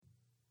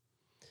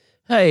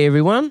Hey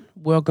everyone,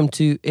 welcome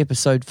to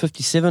episode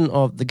 57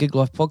 of the Gig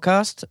Life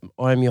podcast.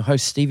 I am your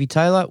host Stevie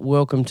Taylor.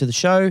 Welcome to the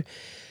show.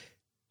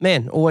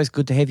 Man, always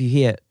good to have you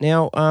here.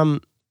 Now,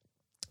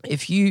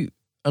 if you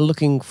are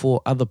looking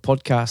for other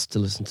podcasts to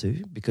listen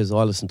to, because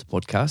I listen to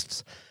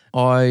podcasts,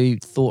 I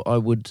thought I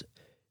would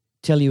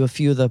tell you a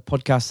few of the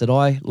podcasts that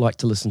I like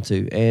to listen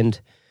to, and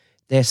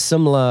they're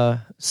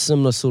similar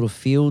sort of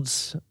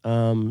fields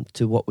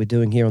to what we're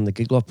doing here on the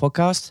Gig Life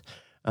podcast.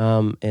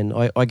 And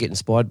I get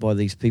inspired by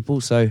these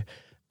people, so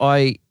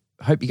I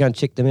hope you go and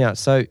check them out.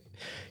 So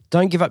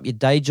don't give up your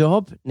day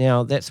job.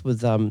 Now, that's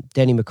with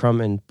Danny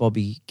McCrum and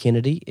Bobby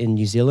Kennedy in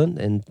New Zealand,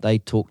 and they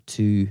talk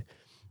to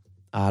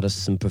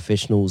artists and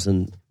professionals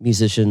and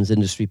musicians,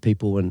 industry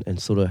people,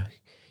 and sort of,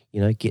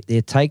 get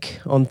their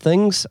take on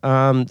things.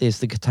 There's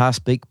the Guitar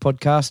Speak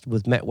podcast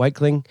with Matt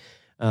Wakeling.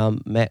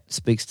 Matt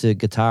speaks to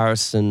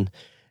guitarists and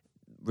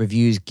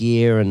reviews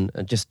gear and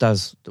just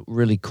does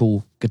really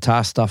cool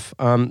guitar stuff.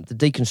 The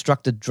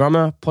Deconstructed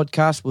Drummer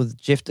podcast with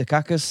Jeff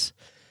Dukakis.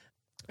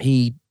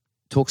 He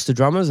talks to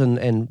drummers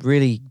and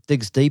really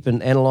digs deep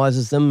and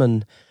analyzes them,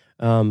 and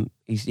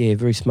he's a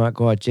very smart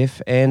guy,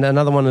 Jeff. And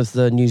another one is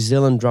the New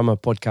Zealand Drummer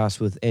podcast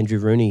with Andrew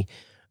Rooney.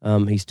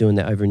 He's doing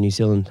that over in New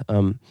Zealand,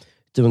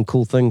 doing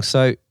cool things.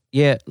 So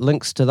yeah,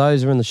 links to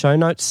those are in the show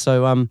notes.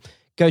 So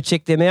go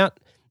check them out.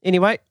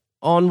 Anyway,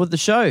 on with the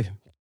show.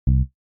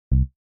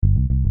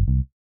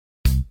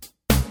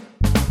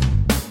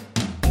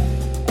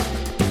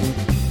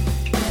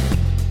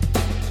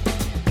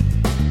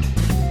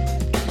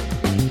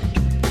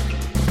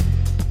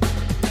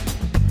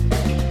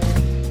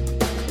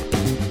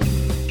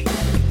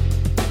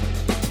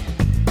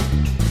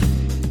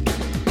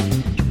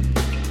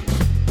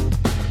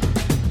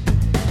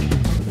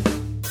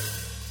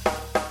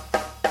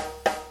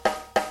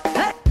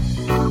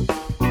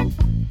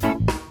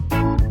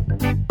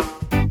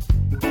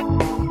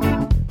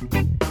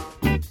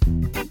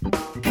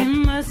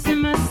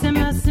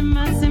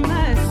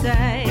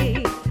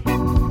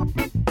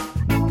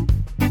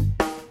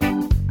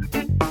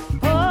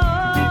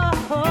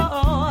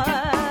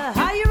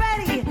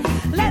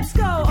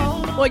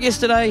 My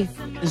guest today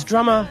is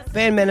drummer,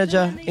 band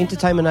manager,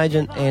 entertainment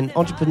agent and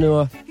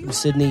entrepreneur from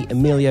Sydney,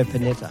 Emilio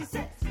Panetta.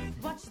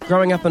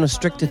 Growing up in a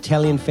strict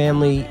Italian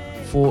family,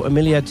 for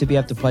Emilio to be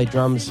able to play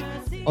drums,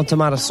 on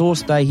tomato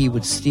sauce day he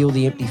would steal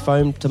the empty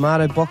foam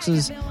tomato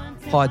boxes,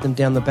 hide them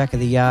down the back of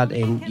the yard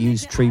and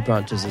use tree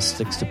branches as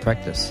sticks to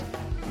practice.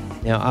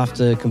 Now,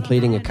 after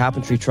completing a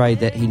carpentry trade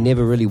that he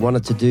never really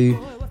wanted to do,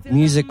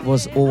 music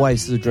was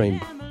always the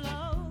dream.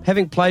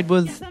 Having played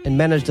with and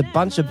managed a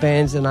bunch of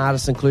bands and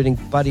artists including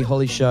Buddy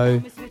Holly Show,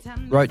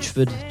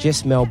 Roachford,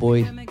 Jess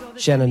Malboy,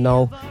 Shannon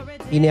Knoll,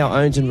 he now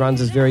owns and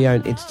runs his very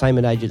own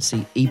entertainment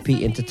agency, EP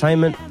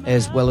Entertainment,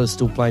 as well as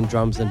still playing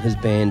drums in his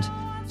band,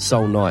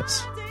 Soul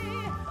Nights.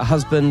 A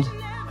husband,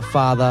 a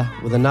father,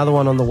 with another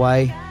one on the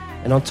way,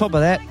 and on top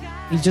of that,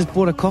 he's just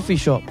bought a coffee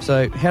shop.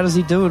 So how does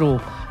he do it all?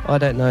 I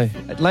don't know.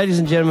 Ladies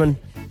and gentlemen,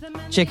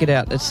 check it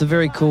out. It's the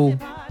very cool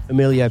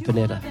Emilio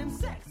Panetta.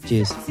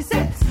 Cheers.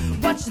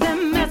 Watch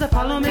them as I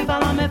follow me.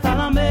 Have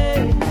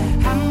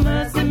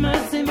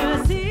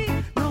mercy.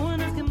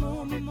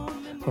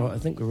 All right, I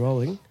think we're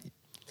rolling.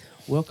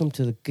 Welcome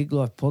to the Gig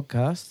Life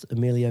podcast,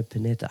 Emilio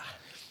Panetta.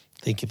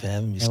 Thank you for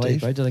having me, How Steve. are you,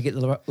 bro? Did I get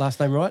the last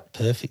name right?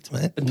 Perfect,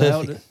 mate.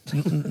 Nailed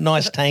Perfect.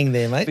 Nice tang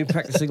there, mate. Been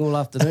practicing all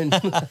afternoon.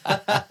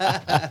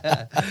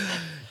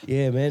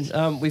 Yeah,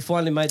 man. We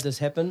finally made this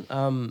happen.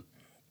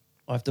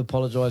 I have to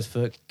apologise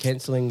for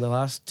cancelling the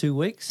last 2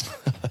 weeks.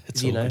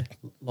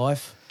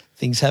 Life.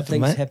 Things happen,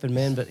 Things mate. happen,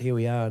 man, but here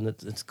we are, and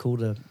it's cool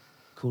to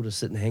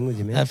sit and hang with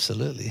you, man.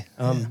 Absolutely.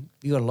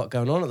 You got a lot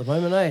going on at the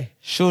moment, eh?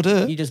 Sure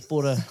do. You just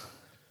bought a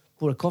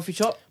coffee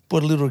shop?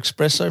 Bought a little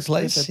espresso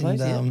place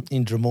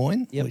in Des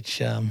Moines, Yep.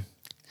 which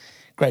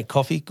great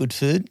coffee, good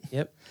food.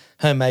 Yep.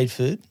 Homemade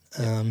food.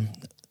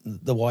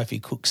 The wifey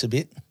cooks a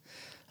bit.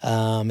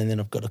 And then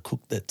I've got a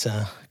cook that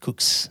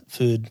cooks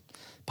food,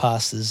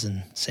 pastas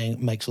and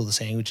makes all the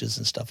sandwiches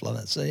and stuff like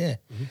that. So, yeah,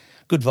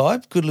 good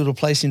vibe, good little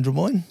place in Des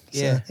Moines.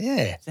 Yeah. So,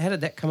 yeah. So how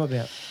did that come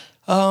about?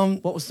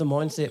 What was the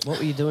mindset? What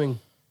were you doing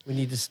when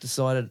you just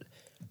decided,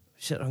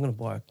 shit, I'm going to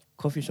buy a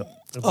coffee shop,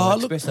 I'm gonna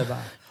buy an espresso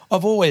bar?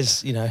 I've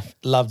always,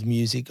 loved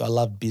music. I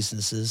love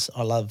businesses.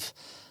 I love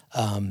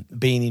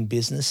being in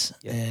business.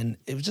 Yep. And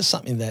it was just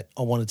something that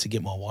I wanted to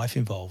get my wife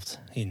involved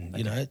in,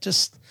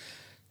 just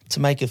to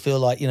make her feel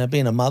like,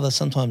 being a mother,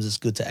 sometimes it's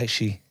good to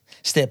actually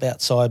step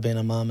outside being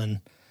a mum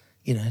and,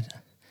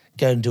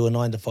 go and do a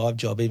 9-to-5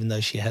 job, even though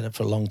she had it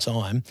for a long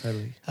time.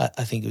 Totally.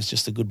 I think it was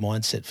just a good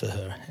mindset for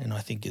her. And I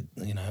think it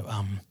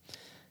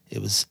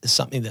was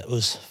something that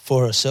was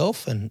for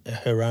herself and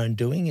her own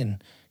doing.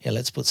 And,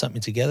 let's put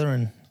something together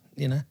and,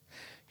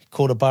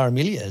 called a bar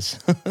Emilio's.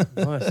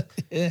 Nice.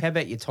 Yeah. How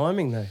about your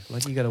timing, though?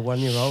 Like, you got a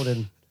 1-year-old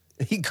and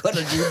you got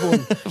a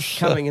newborn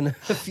coming in a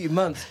few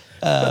months.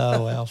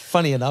 Well,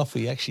 funny enough,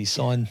 we actually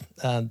signed,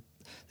 the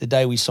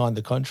day we signed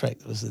the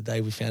contract was the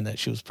day we found out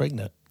she was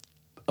pregnant.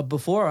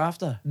 Before or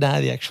after?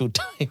 No, the actual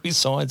day we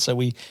signed. So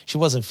she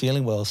wasn't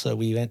feeling well, so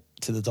we went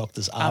to the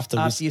doctors After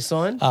you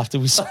signed? After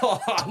we signed. Oh,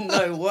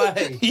 no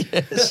way.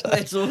 Yes.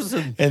 That's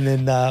awesome. And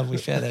then we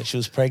found out she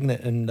was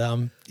pregnant, and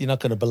you're not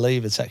going to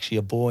believe it's actually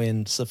a boy,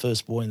 and it's the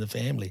first boy in the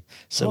family.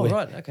 So we're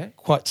right, okay.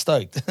 quite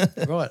stoked.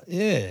 Right.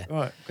 Yeah.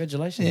 Right,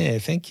 congratulations. Yeah,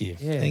 thank you.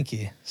 Yeah. Thank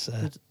you. So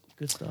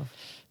Good stuff.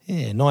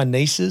 yeah, 9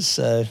 nieces,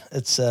 so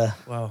it's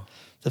Wow.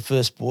 the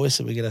first boy,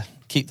 so we're going to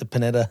keep the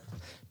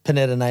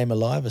Panetta name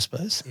alive, I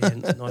suppose. Yeah,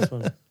 nice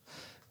one.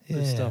 Yeah.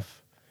 Good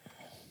stuff.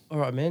 All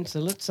right, man. So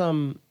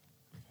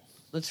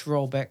let's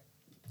roll back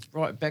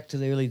to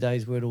the early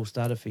days where it all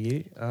started for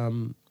you.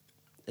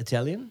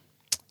 Italian.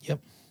 Yep.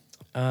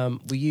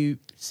 Were you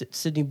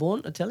Sydney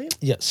born Italian?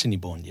 Yeah, Sydney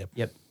born, yep.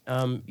 Yep.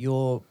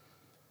 Your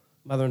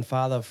mother and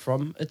father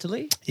from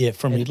Italy? Yeah,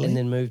 from Italy. And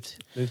then moved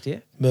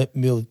here?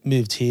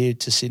 Moved here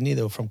to Sydney.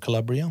 They were from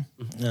Calabria.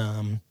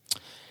 Mm-hmm.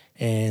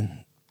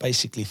 And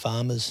basically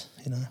farmers,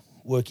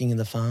 working in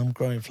the farm,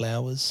 growing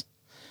flowers,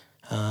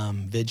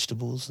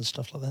 vegetables and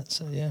stuff like that.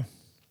 So, yeah.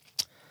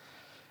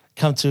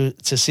 Come to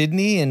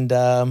Sydney and,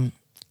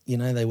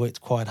 they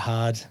worked quite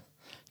hard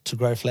to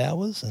grow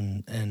flowers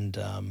and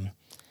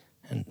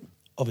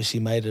obviously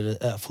made it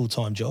a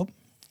full-time job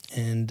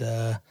and,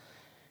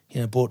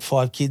 brought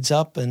 5 kids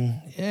up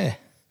and, yeah,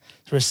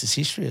 the rest is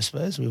history, I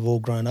suppose. We've all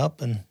grown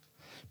up and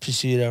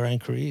pursued our own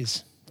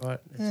careers. Right,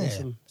 that's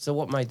awesome. So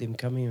what made them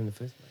come here in the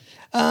first place?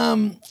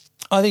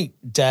 I think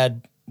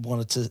Dad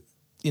wanted to,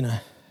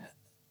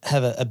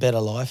 have a better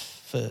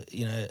life for,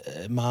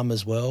 Mum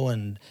as well.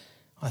 And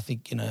I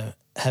think,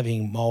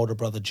 having my older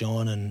brother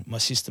John and my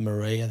sister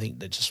Marie, I think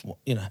that just,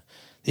 the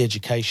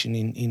education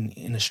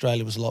in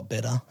Australia was a lot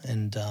better.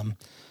 And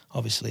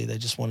obviously they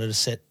just wanted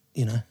to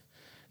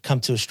come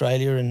to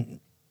Australia and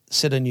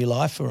set a new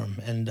life for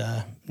them and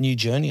new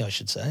journey, I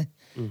should say.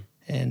 Mm.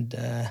 And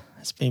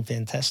it's been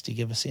fantastic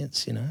ever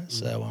since,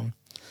 So,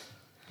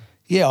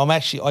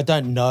 I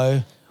don't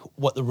know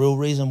what the real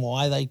reason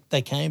why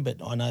they came, but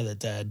I know that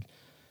Dad,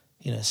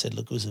 said,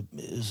 look, it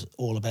was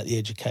all about the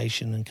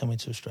education and coming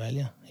to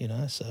Australia,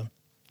 so,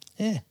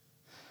 yeah.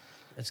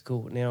 That's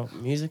cool. Now,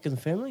 music in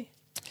the family?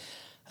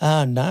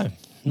 No.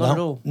 Not at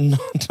all?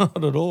 Not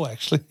at all,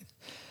 actually.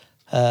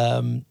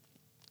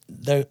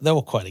 They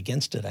were quite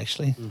against it,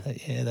 actually.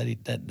 Mm. Yeah, they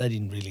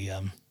didn't really.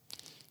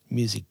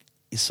 Music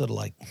is sort of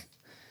like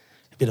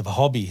a bit of a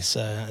hobby.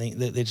 So I think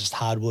they're just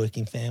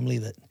hard-working family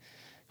that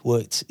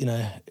worked,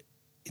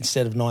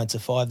 instead of 9 to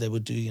 5, they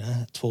would do,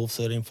 12,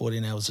 13,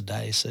 14 hours a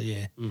day. So,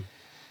 yeah,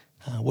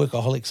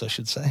 workaholics, I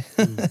should say.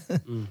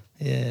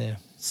 Yeah.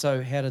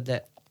 So how did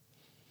that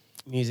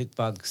music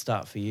bug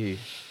start for you?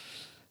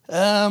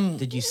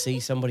 Did you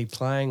see somebody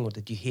playing or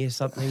did you hear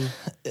something?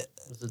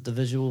 Was it the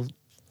visual,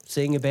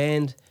 seeing a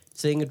band,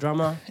 seeing a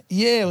drummer?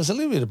 Yeah, it was a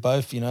little bit of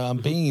both,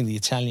 being in the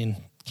Italian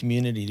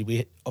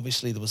community,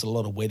 obviously there was a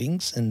lot of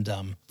weddings and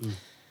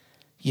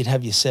you'd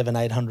have your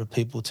 700-800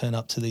 people turn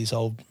up to these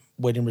old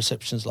wedding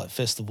receptions like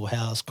Festival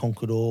House,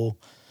 Concord,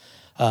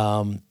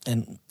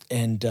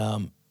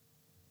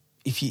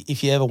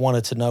 if you ever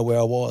wanted to know where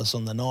I was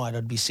on the night,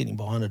 I'd be sitting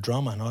behind a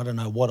drummer and I don't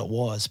know what it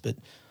was, but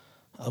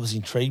I was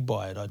intrigued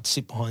by it. I'd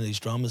sit behind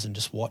these drummers and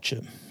just watch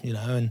it,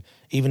 and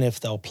even if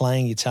they were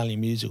playing Italian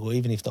music or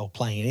even if they were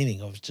playing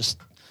anything, I was just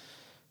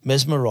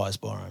mesmerised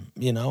by them,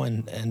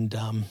 and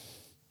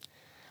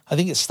I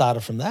think it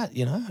started from that,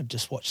 I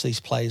just watched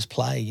these players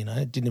play,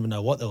 didn't even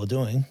know what they were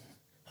doing.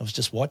 I was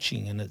just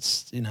watching and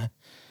it's,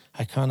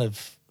 I kind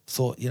of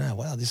thought,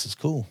 wow, this is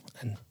cool.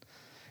 And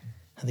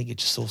I think it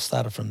just all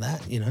started from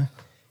that, Do you know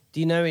do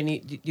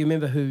you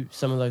remember who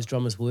some of those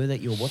drummers were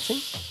that you were watching?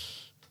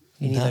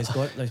 Any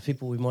of those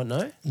people we might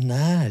know?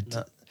 No.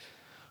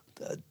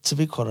 To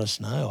be quite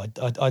honest, no.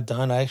 I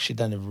don't. I actually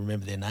don't even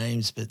remember their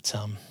names, but,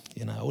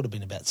 I would have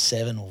been about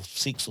 7 or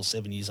 6 or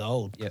 7 years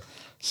old. Yep.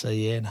 So,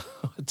 yeah, no,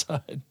 I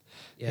don't.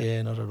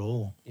 Yeah, not at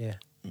all. Yeah.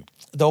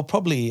 They were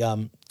probably,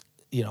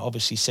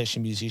 obviously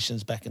session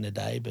musicians back in the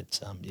day, but,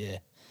 yeah,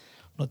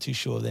 I'm not too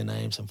sure of their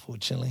names,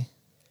 unfortunately.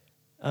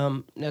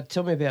 Now,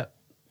 tell me about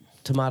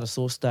tomato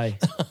sauce day.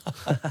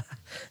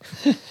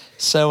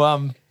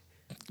 So,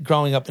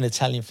 growing up in an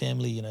Italian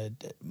family,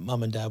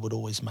 Mum and Dad would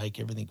always make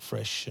everything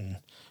fresh and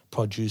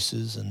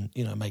produces and,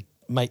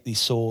 make the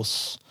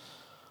sauce,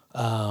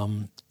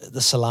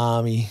 the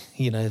salami,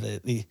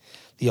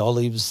 the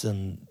olives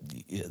and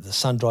the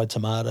sun-dried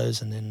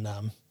tomatoes. And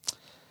then,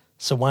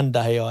 so one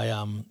day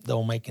they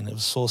were making, it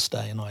was sauce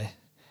day and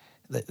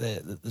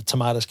the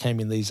tomatoes came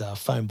in these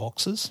foam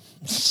boxes.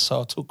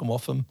 So I took them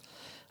off them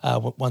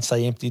once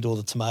they emptied all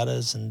the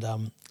tomatoes and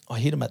I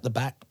hid them at the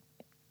back.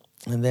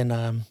 And then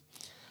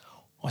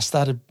I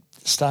started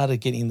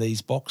getting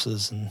these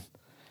boxes and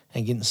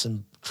getting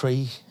some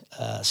tree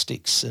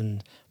sticks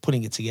and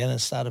putting it together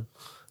and started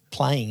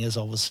playing as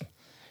I was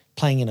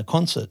playing in a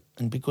concert.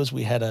 And because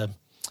we had it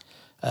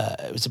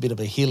was a bit of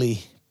a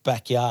hilly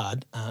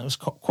backyard, it was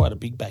quite a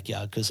big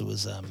backyard because it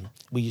was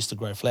we used to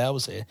grow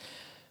flowers there.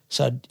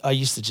 So I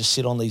used to just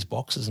sit on these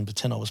boxes and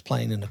pretend I was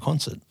playing in a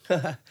concert.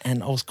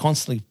 And I was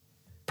constantly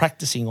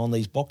practicing on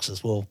these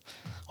boxes. Well,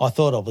 I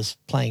thought I was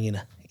playing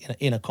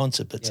in a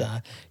concert. But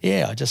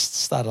I just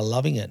started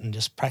loving it and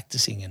just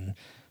practicing, and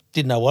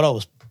didn't know what I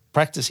was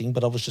practicing,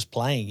 but I was just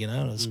playing,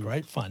 and it was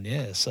great fun.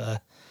 Yeah, so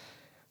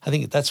I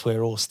think that's where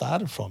it all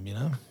started from.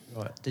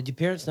 Right. Did your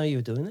parents know you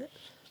were doing that?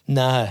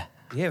 No,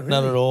 Yeah, really?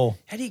 not at all.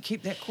 How do you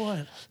keep that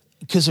quiet?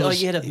 Because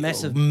you had a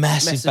massive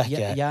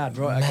backyard. Yard,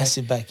 right?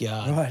 Massive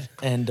backyard. Right.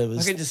 And it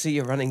was. I can just see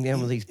you running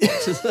down with these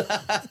boxes.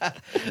 I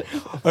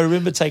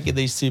remember taking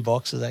these 2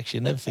 boxes,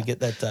 actually. I'll never forget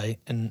that day.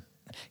 And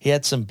he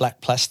had some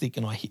black plastic,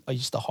 and I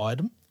used to hide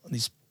them,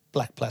 this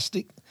black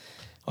plastic.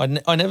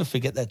 I never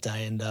forget that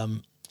day. And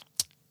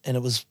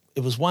it was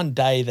one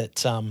day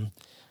that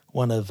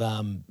one of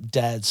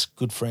Dad's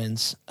good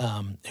friends,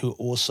 who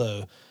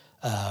also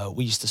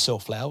we used to sell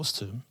flowers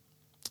to,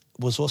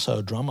 was also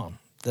a drummer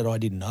that I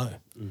didn't know.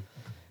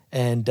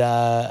 And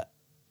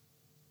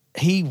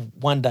he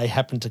one day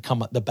happened to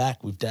come at the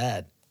back with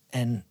Dad,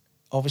 and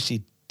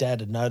obviously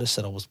Dad had noticed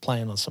that I was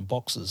playing on some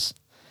boxes.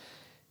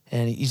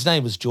 And his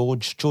name was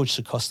George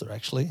Sacosta,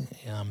 actually.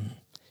 He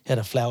had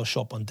a flower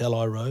shop on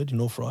Delhi Road in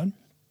North Ryde.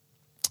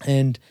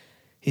 And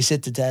he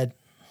said to Dad,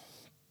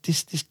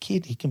 this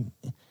kid,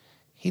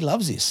 he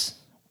loves this,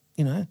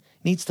 he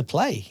needs to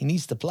play. He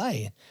needs to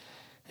play.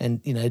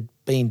 And,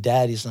 being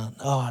Dad, he's like,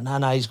 oh,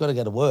 no, he's got to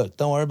go to work.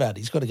 Don't worry about it.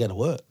 He's got to go to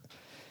work.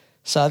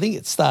 So I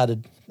think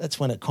that's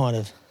when it kind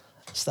of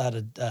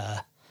started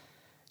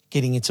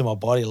getting into my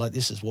body, like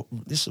this is what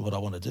I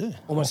want to do.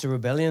 Almost a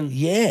rebellion.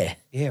 Yeah.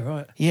 Yeah,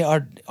 right. Yeah,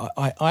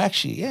 I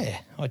actually,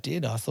 I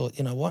did. I thought,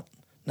 you know what?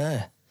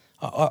 No,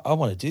 I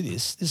want to do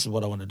this. This is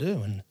what I want to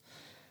do. And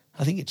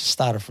I think it just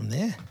started from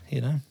there,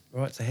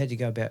 Right, so how'd you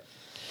go about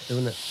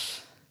doing it?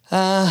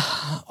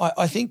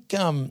 I think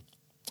I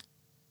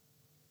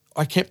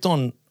kept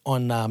on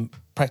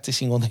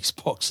practicing on these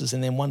boxes,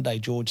 and then one day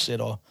George said,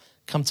 "Oh,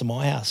 come to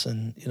my house,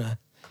 and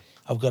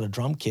I've got a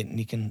drum kit, and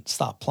you can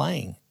start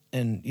playing."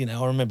 And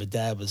I remember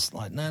Dad was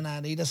like, "No,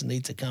 he doesn't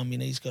need to come.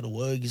 He's got to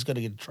work. He's got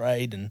to get a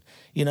trade, and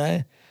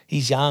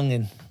he's young."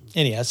 And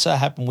anyhow, it so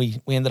happened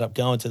we ended up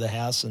going to the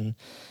house, and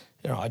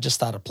I just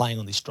started playing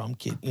on this drum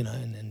kit,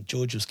 and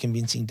George was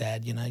convincing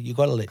Dad, you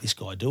got to let this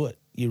guy do it.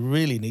 You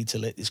really need to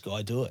let this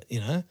guy do it,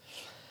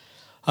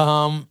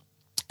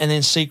 And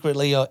then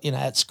secretly,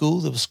 at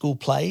school, there were school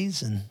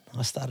plays, and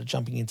I started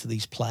jumping into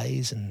these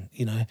plays and,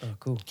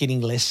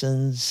 getting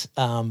lessons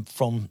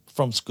from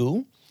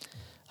school.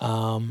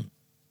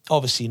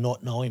 Obviously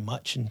not knowing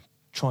much and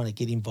trying to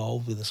get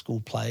involved with the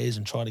school plays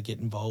and try to get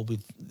involved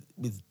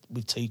with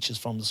teachers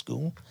from the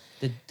school.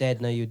 Did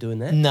Dad know you were doing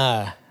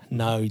that?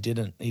 No, he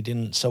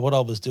didn't. So what I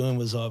was doing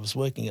was I was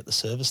working at the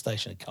service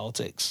station at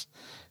Caltex.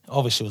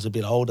 Obviously I was a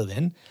bit older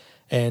then,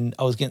 and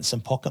I was getting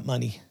some pocket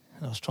money,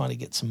 and I was trying to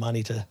get some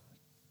money to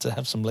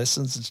have some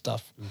lessons and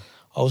stuff.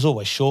 I was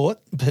always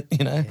short, but,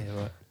 right.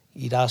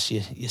 You'd ask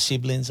your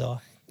siblings,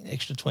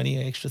 extra 20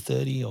 or extra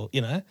 30 or,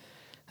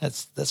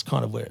 that's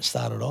kind of where it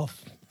started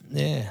off.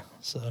 Yeah,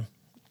 so.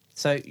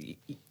 So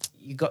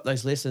you got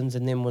those lessons,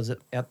 and then was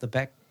it out the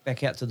back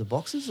out to the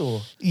boxes,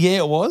 or? Yeah,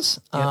 it was.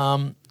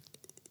 Yep.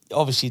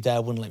 Obviously,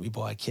 Dad wouldn't let me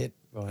buy a kit.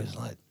 Right. He was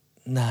like,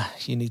 nah,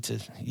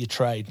 your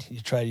trade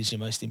is your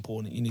most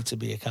important. You need to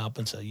be a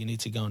carpenter. You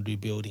need to go and do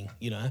building,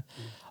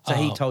 So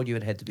he told you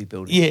it had to be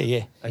building?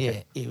 Yeah. Okay.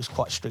 Yeah. He was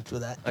quite strict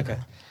with that. Okay.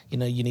 You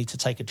need to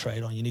take a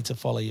trade on. You need to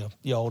follow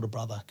your older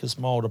brother, because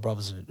my older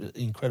brother's an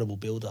incredible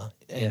builder.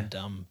 And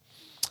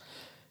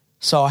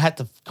so I had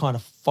to kind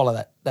of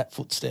follow that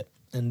footstep.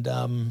 And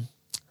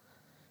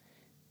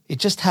it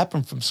just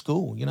happened from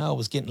school. I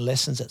was getting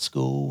lessons at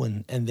school,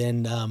 and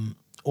then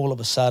all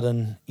of a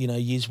sudden,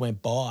 years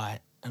went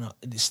by, and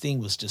this thing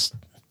was just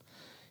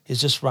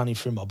running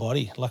through my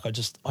body. Like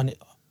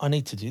I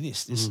need to do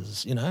this. This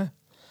is,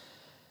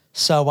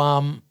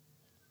 So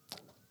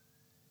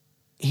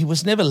he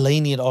was never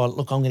lenient. Oh,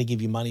 look, I'm going to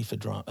give you money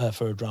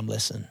for a drum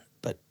lesson.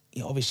 But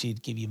obviously,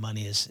 he'd give you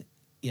money as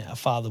a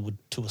father would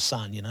to a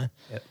son. Yep.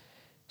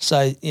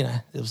 So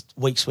there was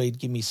weeks where he'd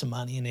give me some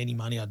money, and any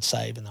money I'd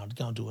save, and I'd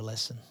go and do a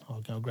lesson.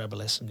 I'd go and grab a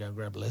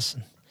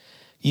lesson.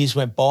 Years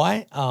went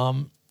by.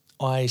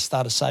 I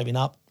started saving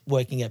up,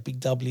 working at Big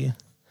W,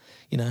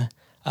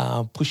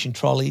 pushing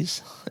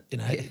trolleys,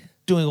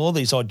 doing all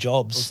these odd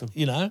jobs,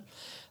 Awesome.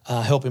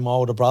 Helping my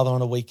older brother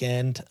on a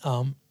weekend.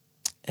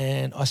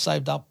 And I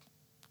saved up,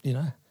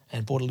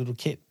 and bought a little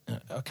kit.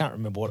 I can't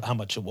remember how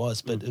much it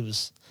was, but it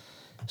was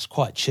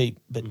quite cheap,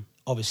 but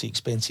obviously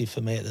expensive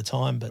for me at the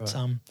time. But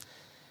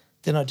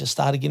then I just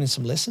started getting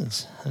some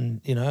lessons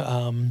and,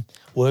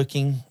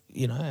 working,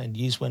 and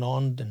years went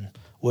on, and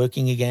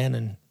working again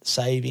and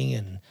saving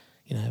and,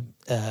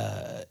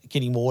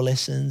 getting more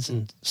lessons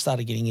and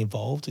started getting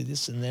involved with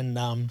this. And then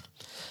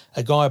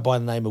a guy by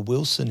the name of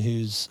Wilson,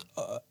 who's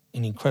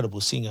an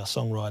incredible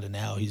singer-songwriter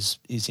now, he's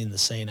in the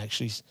scene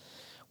actually.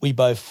 We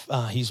both,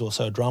 he's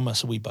also a drummer,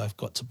 so we both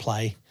got to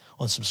play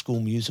on some school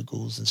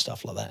musicals and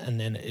stuff like that. And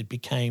then it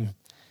became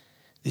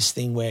this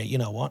thing where,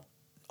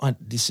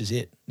 this is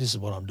it. This is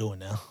what I'm doing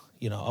now.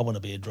 I want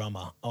to be a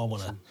drummer. I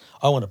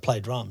want to play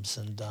drums.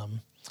 And,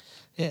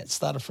 it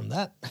started from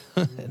that.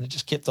 And it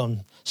just kept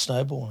on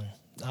snowballing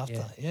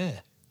after, yeah.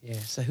 Yeah.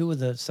 So who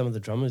were some of the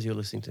drummers you're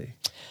listening to?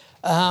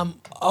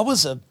 I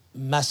was a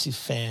massive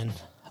fan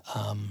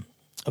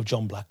of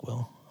John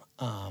Blackwell.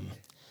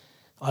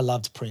 I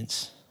loved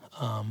Prince.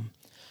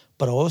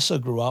 But I also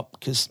grew up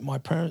because my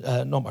parents,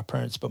 not my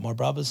parents, but my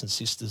brothers and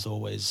sisters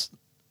always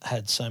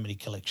had so many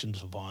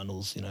collections of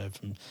vinyls, you know,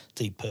 from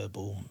Deep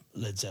Purple,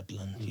 Led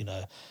Zeppelin, you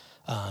know,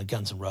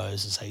 Guns N'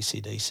 Roses,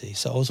 AC/DC.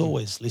 So I was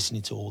always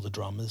listening to all the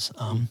drummers.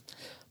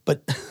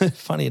 But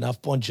funny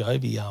enough, Bon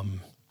Jovi,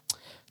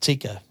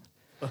 Tico.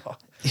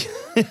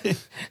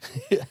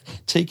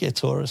 Tico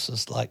Torres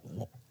was like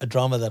a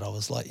drummer that I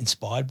was like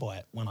inspired by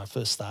it when I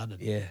first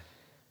started. Yeah.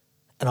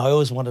 And I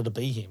always wanted to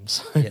be him.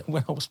 So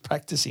when I was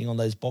practicing on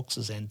those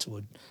boxes and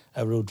to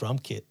a real drum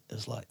kit, it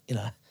was like, you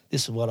know,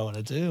 this is what I want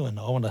to do, and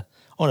I want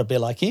to be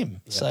like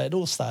him. Yeah. So it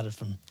all started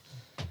from,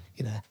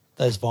 you know,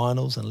 those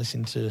vinyls and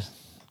listening to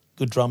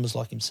good drummers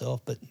like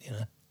himself. But you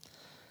know,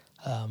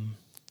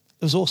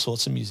 it was all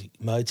sorts of music,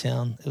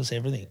 Motown. It was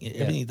everything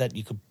that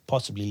you could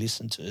possibly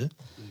listen to.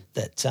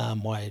 That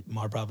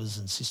my brothers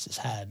and sisters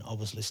had, I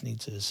was listening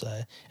to.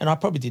 So, and I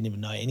probably didn't even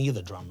know any of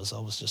the drummers. I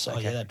was just, oh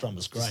yeah, that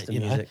drummer's great,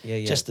 you know,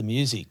 just the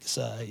music.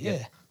 So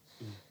yeah,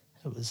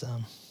 it was,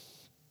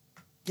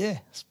 yeah.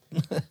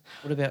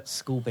 What about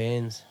school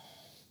bands?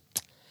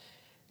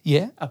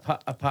 Yeah,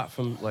 apart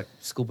from like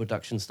school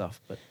production stuff,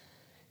 but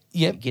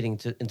getting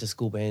into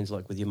school bands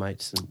like with your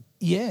mates and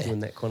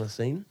doing that kind of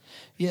scene.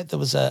 Yeah, there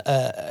was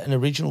an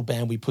original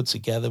band we put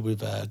together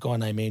with a guy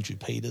named Andrew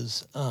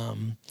Peters.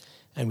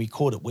 And we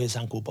called it Where's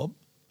Uncle Bob?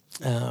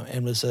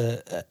 And was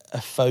a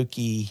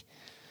folky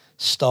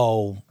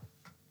style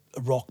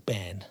rock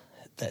band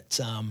that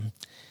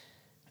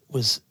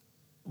was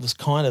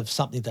kind of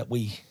something that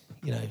we,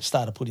 you know,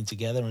 started putting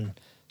together and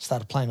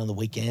started playing on the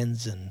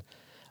weekends and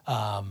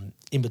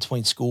in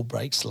between school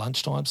breaks,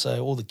 lunchtime.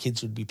 So all the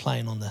kids would be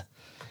playing on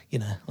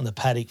the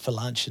paddock for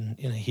lunch and,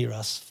 you know, hear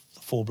us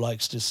four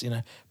blokes just, you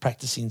know,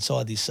 practicing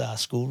inside this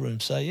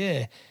schoolroom. So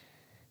yeah.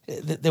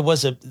 There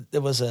was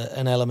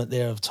an element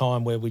there of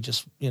time where we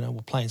just, you know,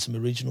 were playing some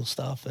original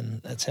stuff,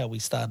 and that's how we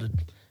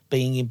started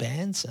being in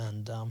bands.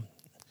 And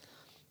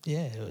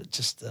it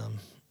just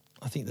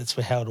I think that's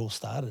how it all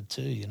started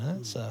too, you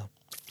know. So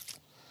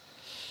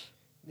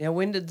now,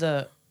 when did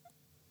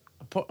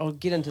I'll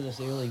get into this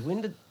early.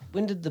 When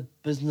did the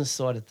business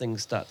side of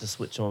things start to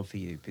switch on for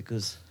you?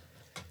 Because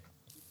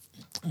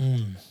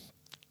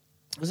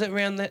was it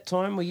around that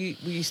time were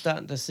you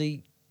starting to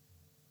see?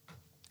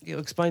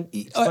 Explain to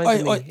me.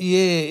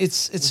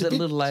 It's a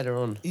little later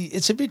on.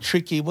 It's a bit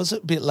tricky. Was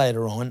it a bit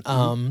later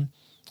on?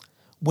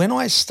 When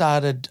I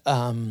started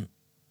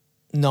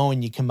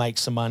knowing you can make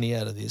some money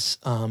out of this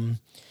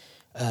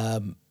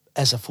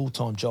as a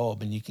full-time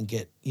job, and you can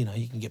get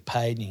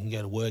paid, and you can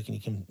go to work, and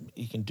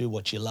you can do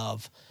what you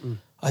love.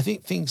 I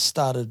think things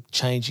started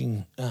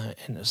changing,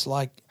 and it's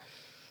like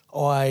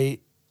I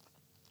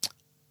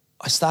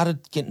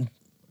started getting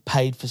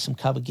paid for some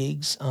cover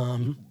gigs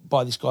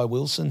by this guy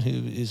Wilson,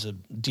 who is a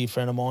dear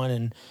friend of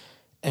mine,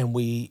 and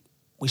we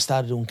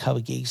started doing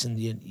cover gigs, and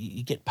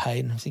you get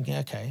paid, and I'm thinking,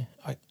 okay,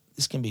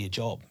 this can be a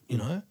job, you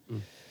know,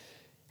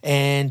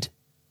 and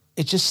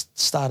it just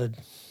started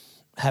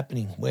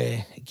happening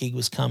where a gig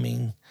was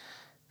coming,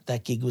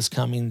 that gig was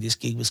coming, this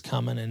gig was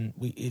coming, and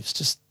it was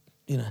just,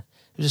 you know,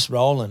 it was just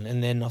rolling.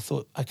 And then I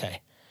thought,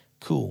 okay,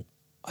 cool.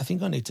 I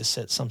think I need to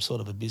set some sort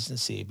of a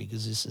business here,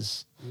 because this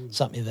is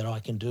something that I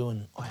can do,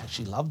 and I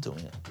actually love doing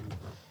it.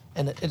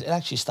 And it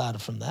actually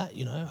started from that,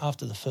 you know,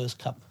 after the first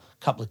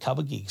couple of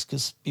cover gigs,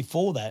 because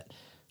before that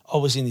I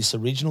was in this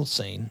original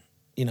scene,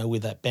 you know,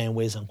 with that band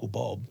Where's Uncle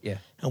Bob. Yeah.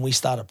 And we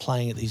started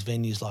playing at these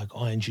venues like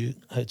Iron Duke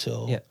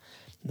Hotel,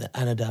 the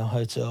Annandale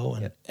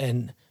Hotel,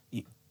 and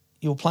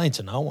you were playing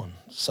to no one,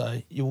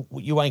 so you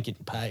ain't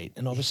getting paid.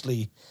 And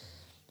obviously,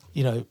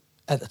 you know,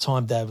 at the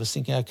time Dad was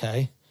thinking,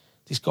 okay,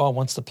 this guy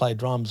wants to play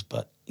drums,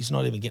 but he's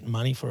not even getting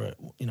money for it.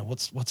 You know,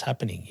 what's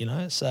happening, you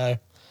know? So,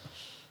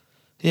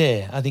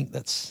 yeah, I think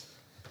that's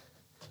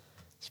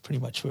pretty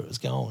much where it was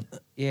going.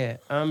 Yeah.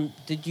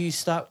 Did you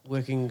start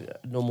working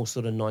a normal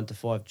sort of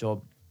 9-to-5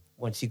 job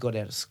once you got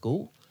out of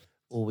school,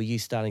 or were you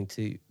starting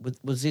to?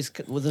 Was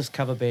this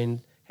cover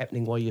band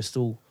happening while you're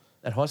still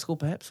at high school,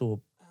 perhaps, or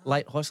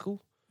late high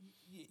school?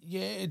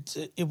 Yeah,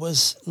 it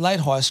was late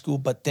high school,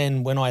 but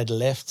then when I had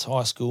left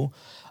high school,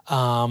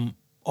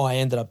 I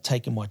ended up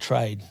taking my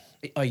trade.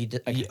 Oh, you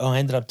did? Okay. I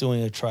ended up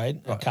doing a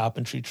trade, a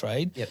carpentry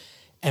trade,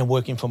 and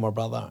working for my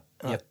brother.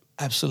 Yep.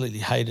 I absolutely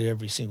hated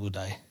every single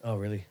day. Oh,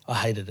 really? I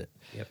hated it.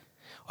 Yep.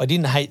 I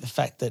didn't hate the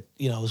fact that,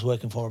 you know, I was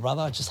working for my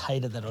brother. I just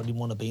hated that I didn't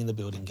want to be in the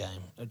building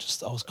game. I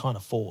was kind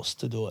of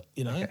forced to do it,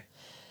 you know.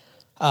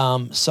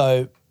 Okay.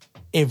 So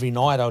every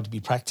night I would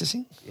be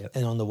practicing,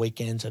 and on the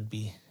weekends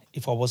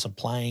if I wasn't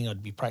playing,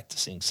 I'd be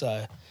practicing.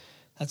 So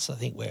that's, I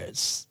think, where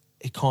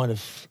it kind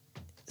of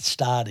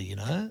started, you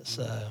know.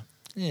 So,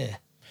 yeah.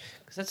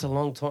 Because that's a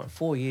long time.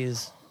 4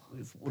 years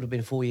would have been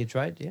a 4-year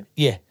trade, yeah?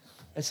 Yeah.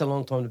 That's a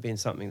long time to be in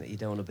something that you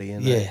don't want to be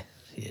in. Yeah,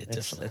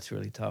 definitely. That's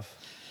really tough.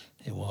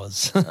 It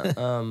was.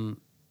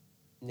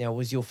 Now,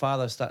 was your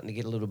father starting to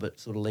get a little bit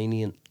sort of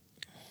lenient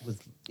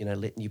with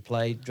letting you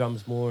play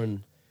drums more?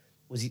 And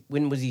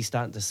when was he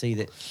starting to see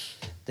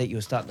that you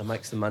were starting to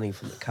make some money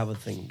from the cover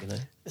thing?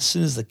 As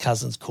soon as the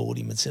cousins called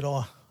him and said,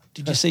 "Oh,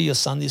 did you see your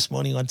son this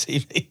morning on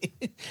TV?"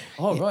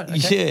 Oh, right.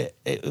 Okay.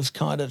 Yeah, it was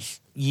kind of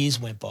years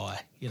went by,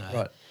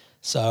 Right.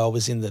 So I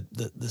was in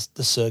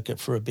the circuit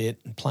for a bit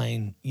and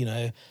playing,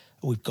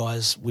 with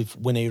guys with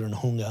Winita and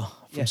Hunga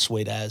from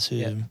Sweet As,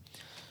 who,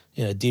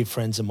 dear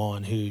friends of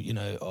mine who,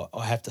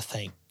 I have to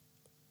thank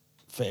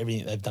for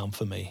everything they've done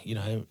for me,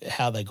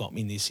 how they got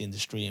me in this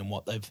industry and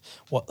what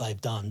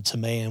they've done to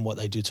me and what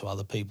they do to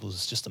other people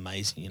is just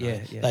amazing.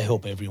 They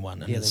help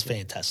everyone and it's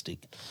fantastic.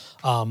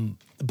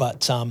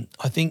 But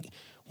I think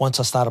once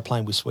I started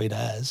playing with Sweet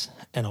As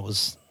and I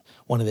was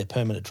one of their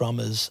permanent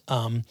drummers,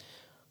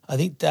 I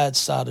think Dad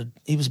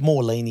he was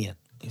more lenient.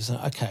 He was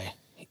like, okay,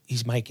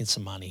 he's making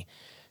some money.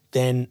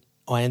 Then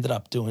I ended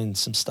up doing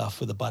some stuff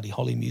with the Buddy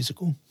Holly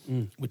musical,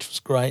 which was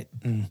great.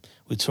 And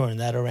we're touring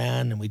that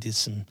around and we did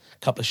some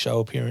couple of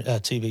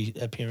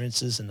TV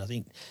appearances. And I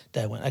think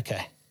Dad went,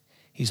 okay,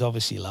 he's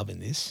obviously loving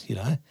this,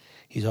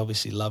 He's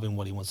obviously loving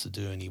what he wants to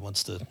do and he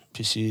wants to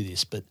pursue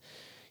this. But,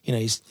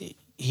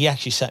 he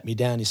actually sat me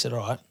down. He said,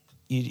 all right,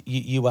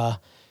 you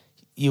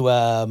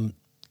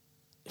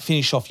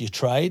finish off your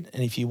trade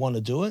and if you want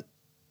to do it,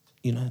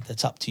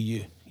 that's up to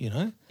you,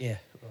 Yeah,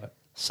 right.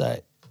 So,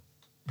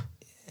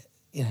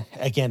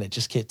 again, it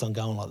just kept on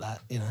going like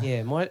that,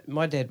 Yeah,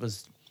 my dad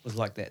was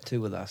like that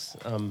too with us.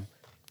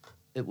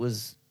 It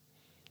was,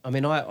 I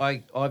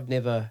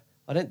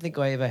don't think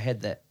I ever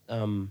had that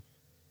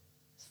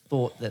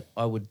thought that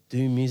I would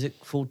do music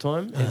full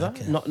time ever.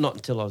 Okay. Not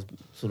until I was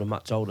sort of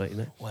much older,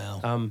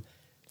 Wow.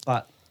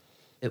 But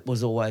it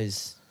was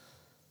always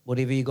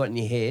whatever you got in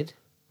your head,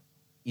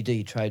 you do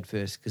your trade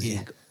first because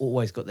you've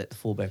always got that to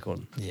fall back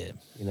on. Yeah.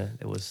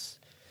 It was,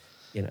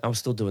 I'm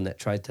still doing that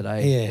trade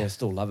today. Yeah. I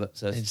still love it.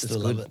 So it's still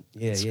good. love it.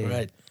 Yeah, it's yeah.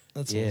 great.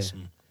 That's Yeah.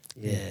 awesome.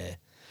 Yeah.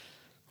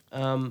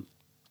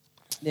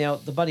 Now,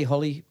 the Buddy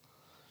Holly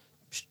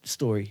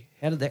story,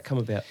 how did that come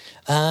about?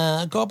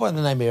 A guy by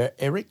the name of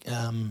Eric,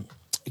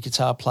 a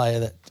guitar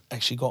player that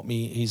actually got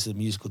me, he's the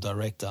musical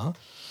director,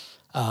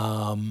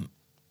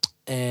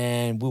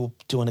 and we were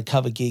doing a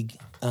cover gig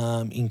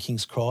in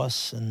King's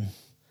Cross and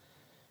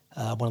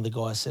one of the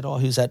guys said, oh,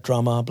 who's that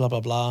drummer, blah, blah,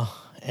 blah,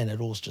 and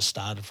it all just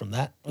started from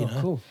that, you know.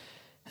 Cool.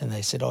 And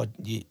they said, oh,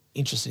 you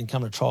interested in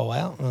coming to trial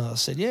out? And I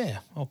said, yeah,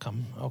 I'll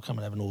come and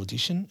have an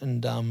audition.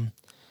 And a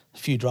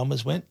few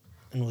drummers went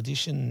and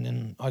auditioned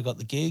and I got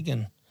the gig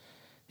and,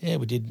 yeah,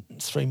 we did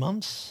 3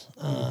 months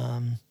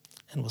and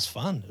it was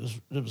fun.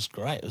 It was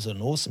great. It was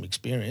an awesome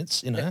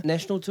experience, you know.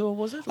 National tour,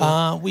 was it?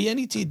 We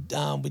only did,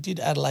 we did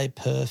Adelaide,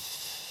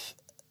 Perth,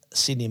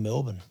 Sydney,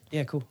 Melbourne.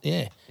 Yeah, cool.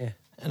 Yeah. Yeah.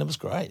 And it was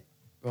great.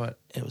 Right.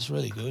 It was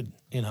really good,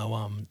 you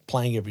know,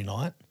 playing every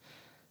night.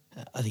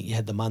 I think you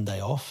had the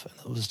Monday off. And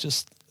it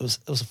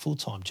was a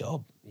full-time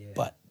job,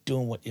 but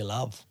doing what you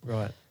love.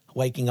 Right.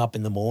 Waking up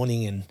in the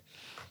morning and,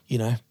 you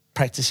know,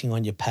 practicing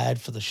on your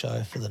pad for the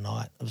show for the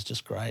night. It was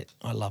just great.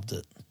 I loved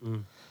it.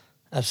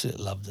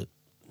 Absolutely loved it.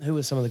 Who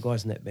were some of the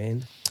guys in that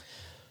band?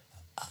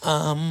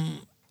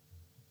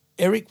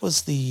 Eric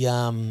was the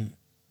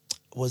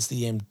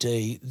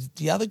MD.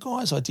 The other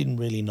guys I didn't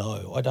really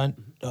know. I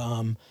don't.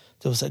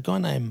 There was a guy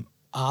named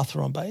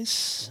Arthur on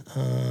bass.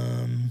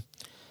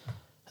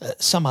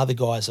 Some other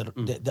guys that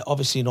they're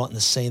obviously not in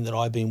the scene that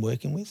I've been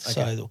working with,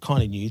 so they were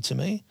kind of new to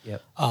me.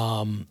 Yep.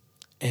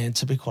 And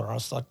to be quite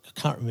honest, I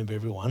can't remember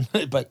everyone,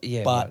 but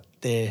right.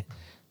 they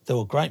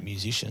were great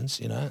musicians,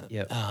 you know.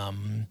 Yep.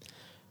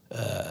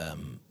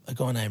 A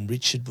guy named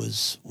Richard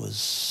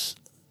was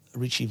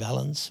Richie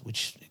Valens,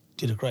 which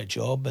did a great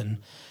job, and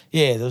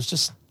there were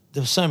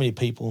so many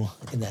people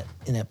in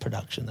that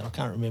production that I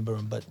can't remember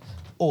them, but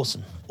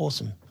awesome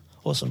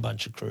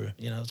bunch of crew.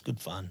 You know, it was good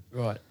fun.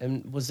 Right.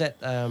 And was that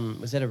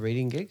a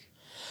reading gig?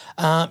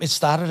 It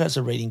started as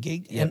a reading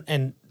gig, Yep.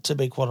 and to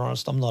be quite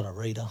honest, I'm not a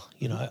reader.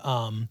 You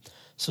know,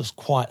 so it's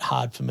quite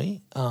hard for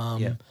me.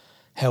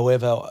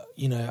 However,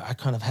 you know, I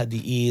kind of had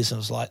the ears and I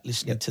was like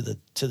listening to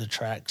the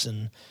tracks,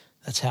 and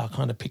that's how I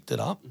kind of picked it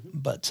up.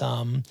 But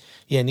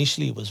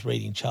initially it was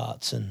reading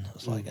charts, and I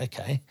was like,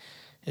 okay,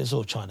 it was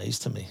all Chinese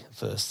to me at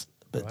first.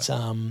 But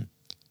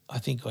I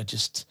think I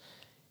just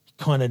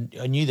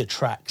I knew the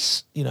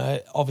tracks, you know,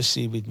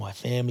 obviously with my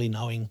family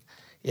knowing,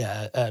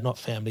 not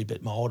family,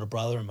 but my older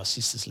brother and my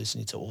sisters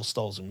listening to all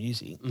styles of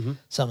music.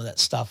 Some of that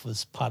stuff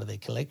was part of their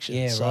collection.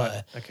 Yeah, so,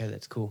 right. Okay,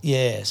 that's cool.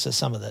 Yeah, so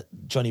some of that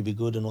Johnny B.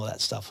 Good and all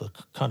that stuff were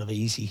kind of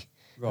easy.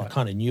 Right. I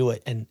kind of knew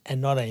it. And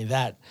not only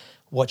that,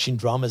 watching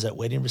drummers at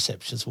wedding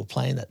receptions were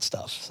playing that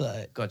stuff.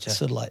 So Gotcha.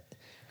 sort of like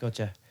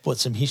brought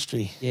some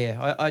history.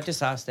 Yeah, I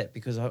just asked that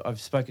because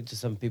I've spoken to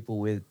some people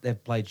where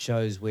they've played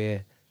shows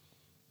where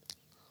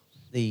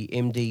the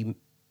MD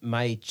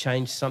may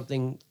change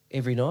something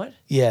every night.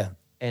 Yeah.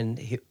 And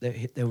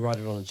they'll write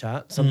it on a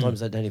chart. Sometimes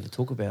they don't even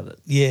talk about it.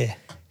 Yeah.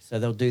 So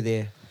they'll do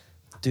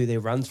their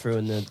run through,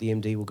 and the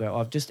MD will go,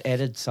 "I've just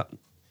added something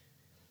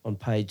on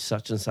page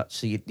such and such.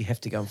 So you have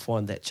to go and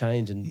find that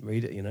change and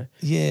read it,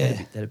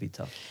 Yeah. That'd be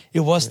tough. It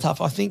was tough.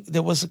 I think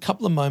there was a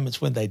couple of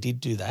moments when they did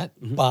do that,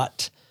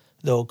 but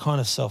they were kind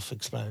of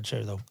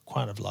self-explanatory. They were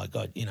kind of like,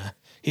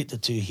 hit the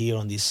two here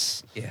on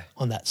this,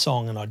 on that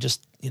song. And I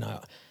just,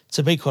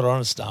 to be quite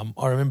honest,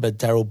 I remember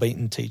Daryl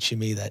Beaton teaching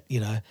me that,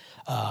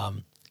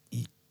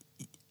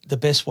 the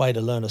best way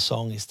to learn a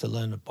song is to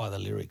learn it by the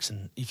lyrics.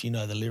 And if you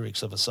know the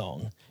lyrics of a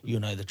song, you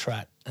know the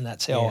track. And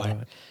that's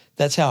how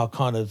that's how I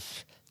kind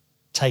of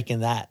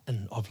taken that,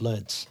 and I've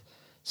learnt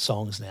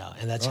songs now.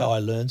 And that's how I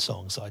learn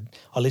songs. I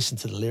listen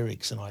to the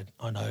lyrics and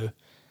I know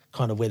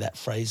kind of where that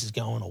phrase is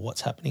going or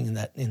what's happening in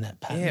that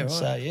pattern. Yeah, right.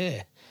 So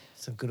yeah.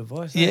 Some good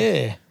advice.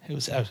 Yeah. It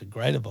was a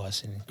great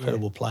advice, and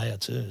incredible player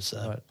too.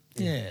 So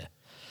yeah.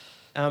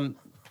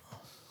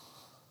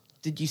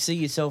 Did you see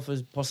yourself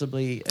as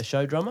possibly a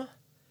show drummer?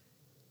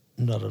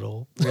 Not at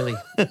all. Really?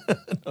 Not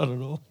at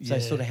all. So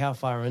sort of how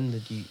far in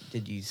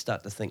did you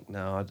start to think,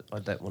 no, I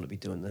don't want to be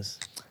doing this?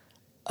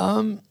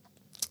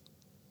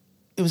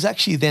 It was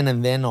actually then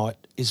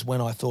is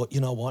when I thought,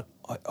 you know what,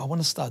 I want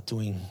to start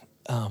doing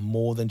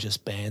more than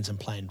just bands and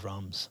playing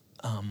drums.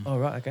 Oh,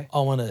 right, okay.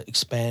 I want to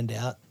expand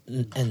out,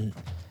 and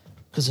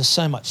because there's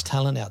so much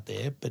talent out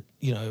there, but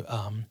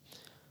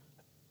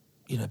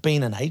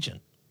being an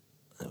agent,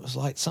 it was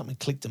like something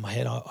clicked in my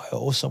head. I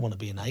also want to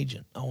be an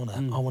agent. I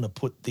want to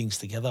put things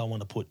together. I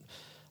want to put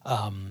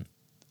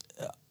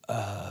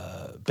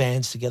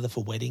bands together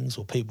for weddings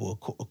or people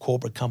or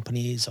corporate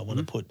companies. I want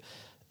to put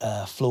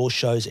floor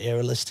shows,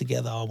 aerialists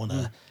together. I want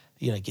to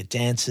get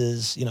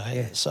dancers.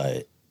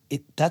 So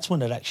that's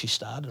when it actually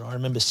started. I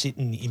remember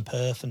sitting in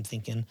Perth and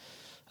thinking,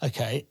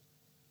 okay,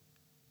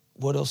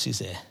 what else is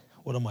there?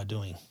 What am I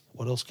doing?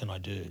 What else can I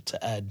do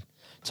to add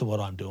to what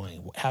I'm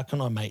doing? How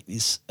can I make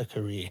this a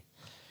career?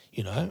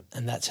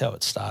 And that's how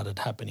it started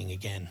happening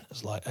again.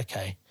 It's like,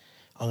 okay,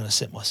 I'm going to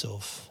set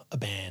myself a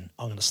band.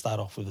 I'm going to start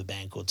off with a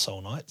band called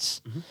Soul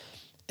Knights.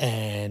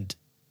 And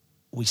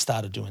we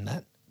started doing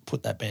that,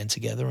 put that band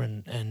together,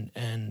 and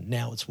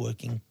now it's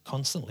working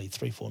constantly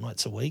 3-4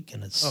 nights a week,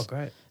 and it's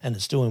great, and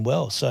it's doing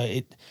well. So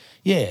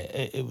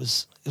it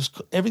was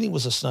everything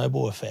was a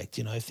snowball effect.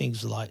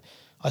 Things like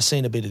I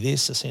seen a bit of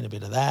this, I seen a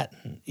bit of that,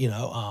 and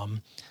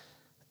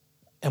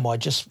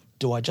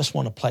do I just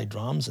want to play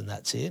drums and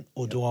that's it,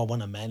 or do I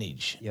want to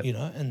manage?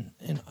 And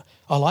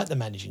I like the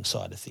managing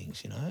side of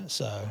things,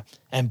 so,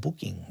 and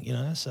booking,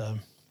 so.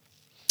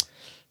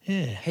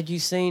 Yeah. Had you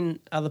seen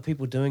other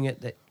people doing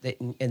it that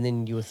and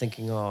then you were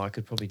thinking, I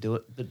could probably do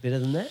it a bit better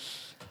than that?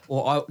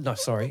 Or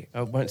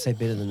I won't say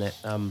better than that.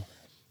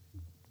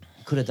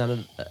 Could have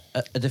done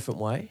it a different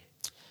way?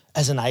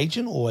 As an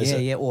agent or as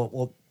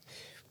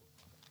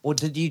or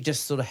did you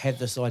just sort of have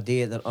this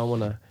idea that I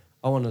want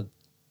to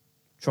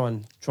try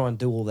and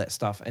do all that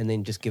stuff and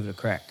then just give it a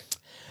crack?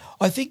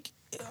 I think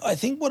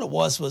what it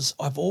was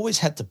I've always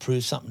had to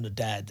prove something to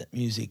Dad that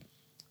music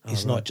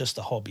is not just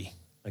a hobby.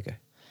 Okay.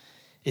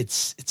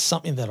 It's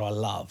something that I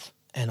love,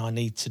 and I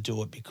need to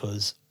do it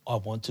because I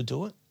want to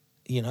do it,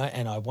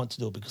 and I want to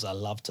do it because I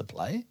love to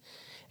play.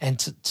 And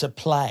to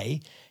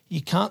play, you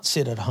can't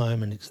sit at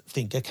home and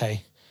think,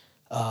 okay,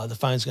 the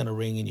phone's going to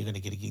ring and you're going to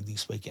get a gig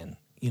this weekend.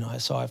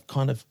 So I've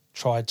kind of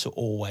tried to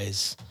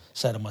always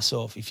say to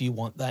myself, if you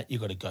want that,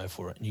 you've got to go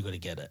for it and you've got to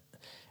get it.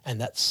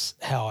 And that's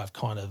how I've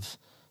kind of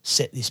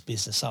set this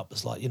business up.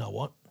 It's like, you know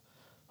what,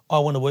 I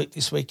want to work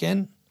this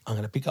weekend. I'm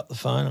going to pick up the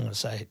phone. I'm going to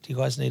say, do you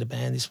guys need a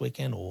band this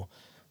weekend, or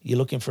you're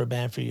looking for a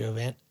band for your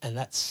event? And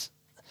that's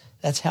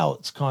how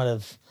it's kind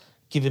of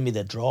given me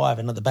the drive.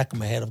 And at the back of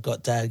my head, I've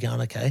got Dad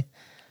going, okay,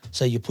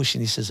 so you're pushing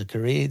this as a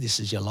career. This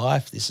is your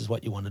life. This is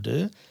what you want to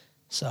do.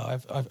 So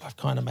I've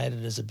kind of made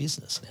it as a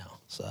business now.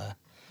 So,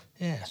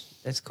 yeah.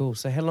 That's cool.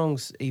 So how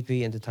long's EP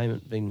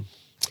Entertainment been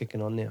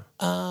kicking on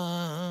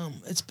now?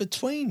 It's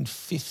between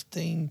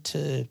 15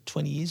 to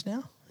 20 years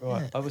now.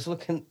 Right. Yeah. I was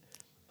looking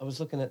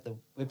at the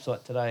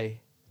website today.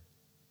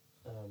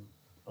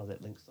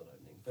 That link's not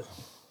opening. But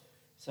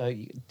so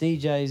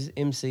DJs,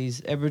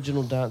 MCs,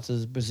 Aboriginal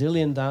dancers,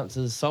 Brazilian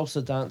dancers,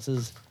 salsa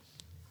dancers,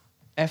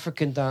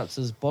 African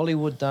dancers,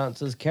 Bollywood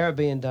dancers,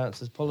 Caribbean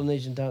dancers,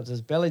 Polynesian dancers,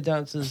 belly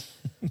dancers,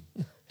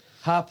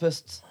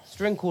 harpists,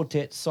 string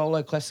quartets,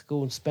 solo,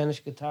 classical and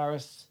Spanish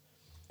guitarists,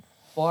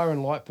 fire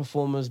and light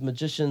performers,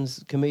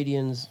 magicians,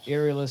 comedians,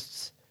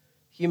 aerialists,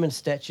 human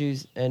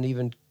statues, and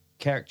even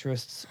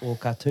characterists or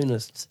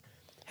cartoonists.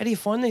 How do you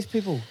find these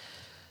people?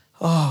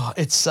 Oh,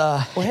 it's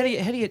Well, how do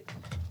you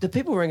do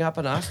people ring up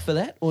and ask for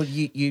that, or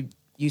you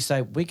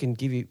say we can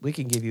give you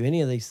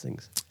any of these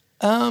things?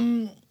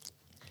 There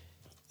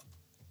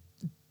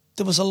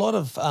was a lot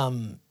of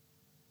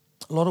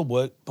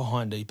work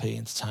behind EP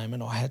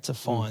Entertainment. I had to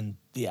find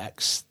the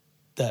acts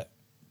that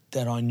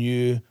I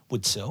knew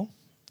would sell,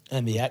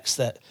 and the acts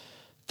that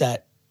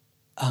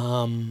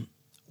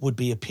would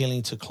be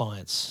appealing to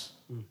clients.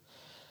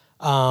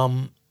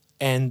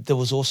 And there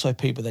was also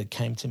people that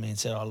came to me and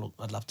said, "Oh, look,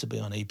 I'd love to be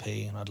on EP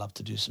and I'd love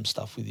to do some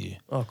stuff with you."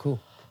 Oh, cool.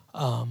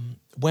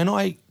 When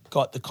I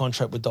got the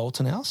contract with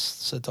Dalton House,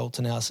 so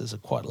Dalton House is a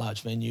quite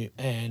large venue,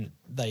 and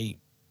they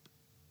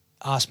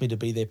asked me to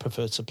be their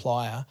preferred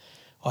supplier,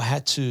 I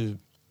had to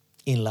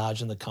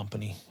enlarge in the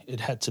company. It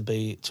had to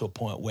be to a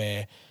point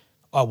where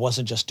I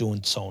wasn't just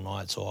doing soul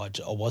nights, or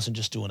I wasn't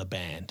just doing a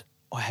band.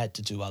 I had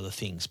to do other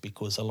things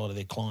because a lot of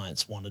their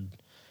clients wanted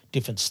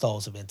different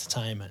styles of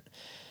entertainment.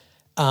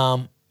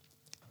 And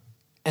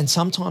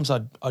sometimes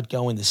I'd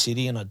go in the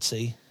city and I'd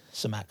see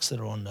some acts that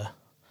are on the,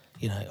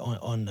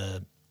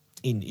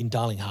 in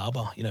Darling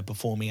Harbour,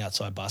 performing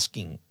outside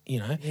busking,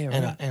 Yeah,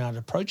 right. and I'd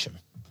approach them,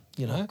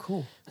 Oh,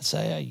 cool. and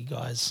say, hey, you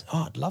guys,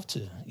 I'd love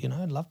to,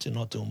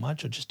 not doing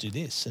much, or just do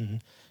this.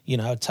 And,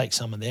 I'd take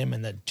some of them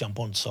and they'd jump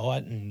on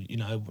site and,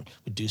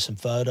 we'd do some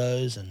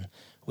photos and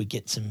we'd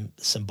get some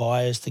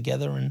buyers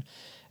together.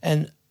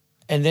 And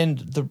then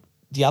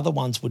the other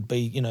ones would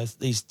be,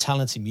 these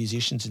talented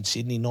musicians in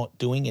Sydney not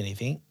doing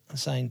anything and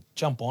saying,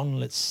 jump on,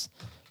 let's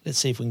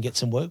see if we can get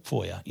some work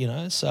for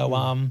you,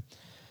 So,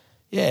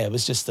 it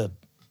was just a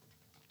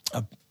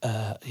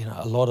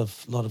lot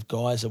of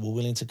guys that were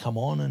willing to come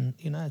on, and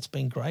it's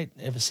been great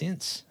ever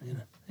since.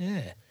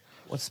 Yeah.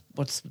 What's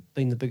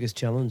been the biggest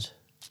challenge?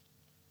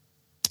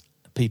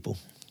 People,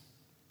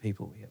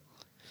 Yep.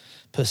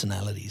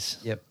 personalities.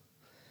 Yep.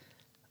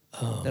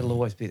 That'll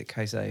always be the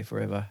case,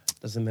 forever.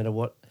 Doesn't matter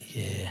what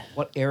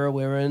era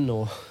we're in,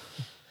 or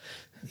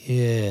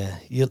yeah,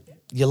 you're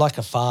like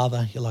a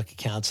father, you're like a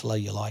counsellor,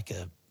 you're like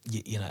an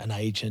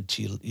agent,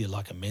 you're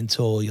like a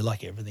mentor, you're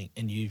like everything,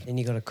 and you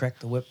got to crack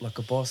the whip like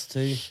a boss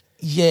too.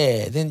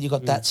 Yeah, then you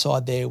got that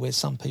side there where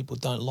some people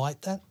don't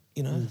like that.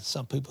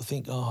 Some people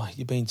think, oh,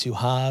 you're being too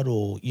hard,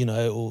 or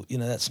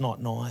that's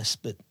not nice.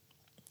 But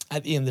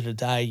at the end of the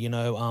day, you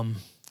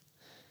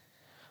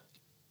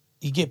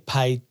get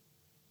paid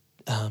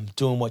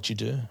doing what you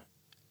do,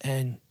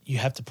 and you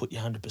have to put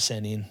your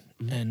 100% in.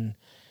 And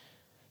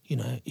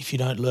if you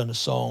don't learn a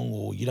song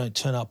or you don't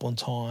turn up on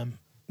time,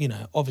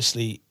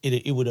 obviously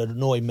it would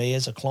annoy me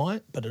as a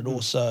client, but it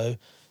also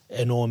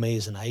annoy me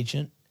as an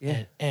agent.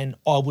 Yeah. And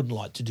I wouldn't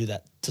like to do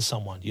that to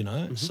someone,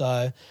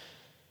 So,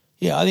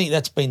 yeah, I think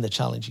that's been the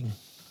challenging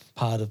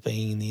part of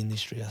being in the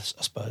industry, I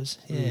suppose.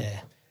 Yeah.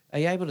 Are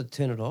you able to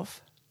turn it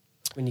off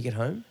when you get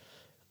home,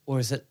 or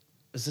is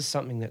this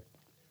something that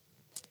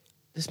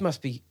this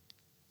must be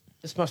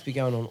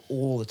going on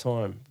all the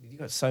time? You've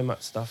got so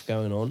much stuff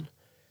going on.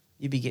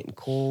 You'd be getting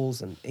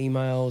calls and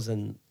emails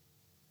and.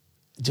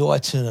 Do I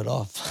turn it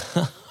off?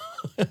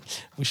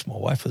 Wish my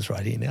wife was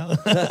right here now.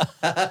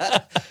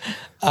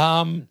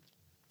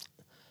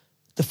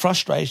 The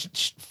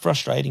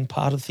frustrating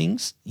part of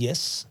things,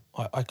 yes,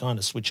 I kind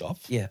of switch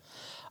off. Yeah.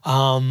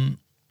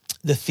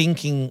 The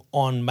thinking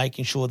on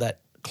making sure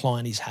that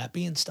client is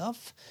happy and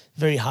stuff,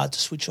 very hard to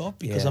switch off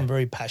because I'm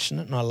very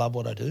passionate and I love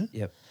what I do.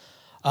 Yep.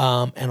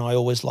 And I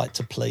always like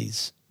to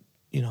please.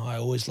 I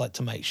always like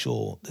to make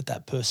sure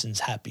that person's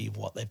happy with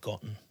what they've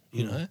gotten,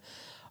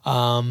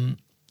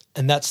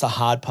 And that's the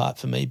hard part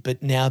for me.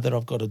 But now that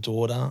I've got a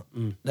daughter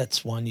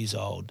that's 1 year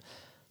old,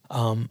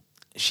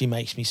 she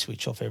makes me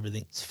switch off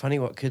everything. It's funny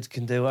what kids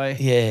can do, eh?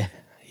 Yeah.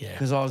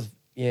 Because I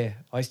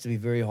used to be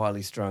very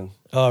highly strung.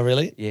 Oh,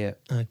 really? Yeah.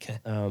 Okay.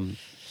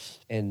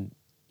 And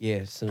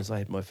as soon as I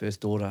had my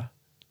first daughter,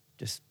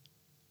 just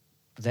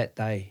that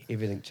day,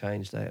 everything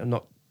changed. Eh?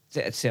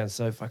 That sounds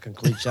so fucking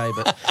cliche,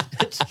 but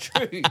it's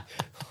true.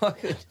 I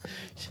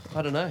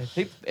don't know.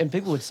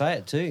 People would say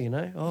it too,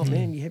 Oh,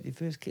 man, you have your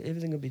first kid,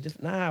 everything will be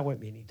different. Nah, it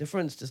won't be any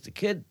difference, just a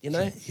kid,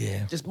 Yeah.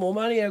 Just more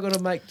money I've got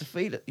to make to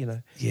feed it,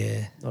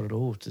 Yeah. Not at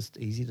all. It's just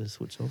easy to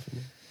switch off.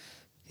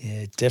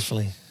 Yeah,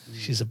 definitely.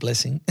 She's a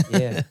blessing.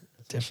 Yeah.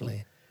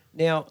 Definitely.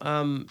 Now,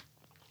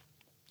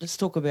 let's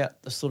talk about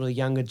the sort of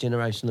younger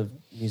generation of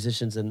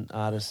musicians and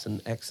artists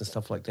and acts and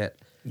stuff like that.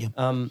 Yeah.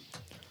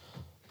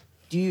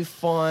 Do you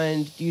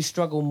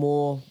struggle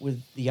more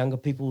with the younger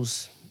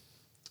people's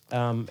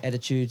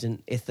attitudes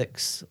and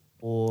ethics,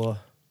 or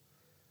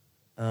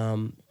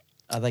are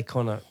they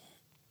kind of?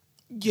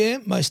 Yeah,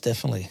 most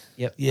definitely.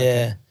 Yep.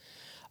 Yeah.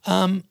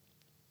 Okay.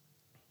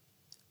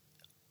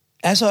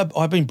 As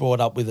I've been brought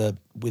up with a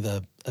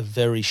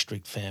very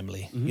strict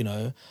family,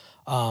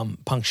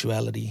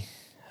 punctuality,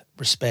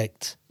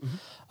 respect,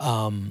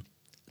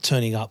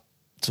 turning up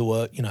to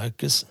work,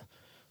 because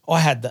I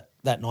had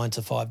that 9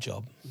 to 5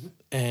 job,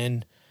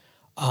 and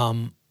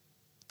I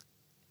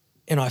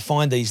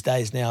find these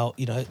days now,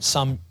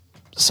 some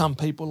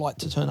people like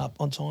to turn up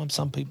on time,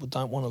 some people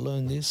don't want to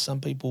learn this, some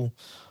people,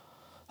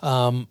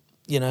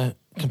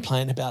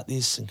 complain about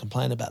this and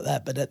complain about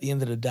that, but at the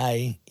end of the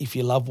day, if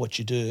you love what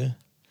you do,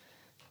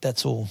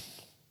 that's all.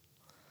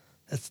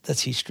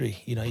 That's history.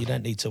 You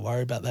don't need to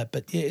worry about that.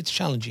 But yeah, it's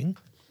challenging.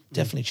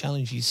 Definitely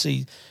challenging. You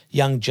see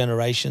young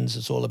generations,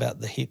 it's all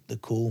about the hip, the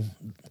cool,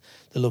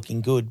 the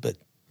looking good, but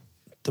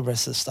the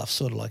rest of the stuff's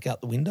sort of like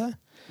out the window.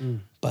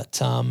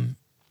 But I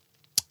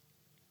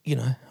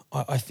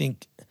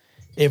think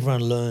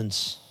everyone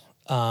learns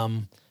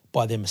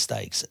by their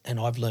mistakes, and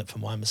I've learnt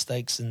from my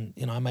mistakes, and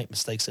I make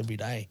mistakes every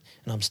day,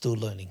 and I'm still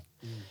learning.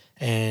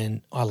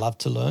 And I love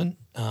to learn.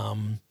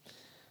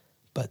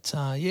 But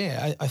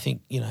I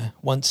think,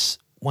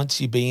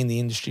 once you be in the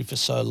industry for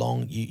so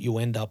long, you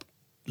end up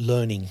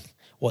learning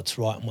what's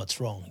right and what's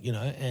wrong,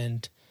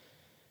 and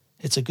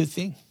it's a good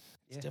thing.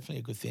 It's definitely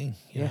a good thing,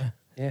 you know.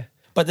 Yeah.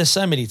 But there's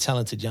so many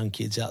talented young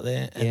kids out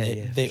there,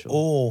 and they're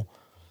all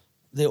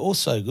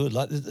so good.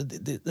 Like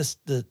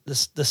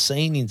the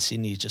scene in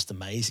Sydney is just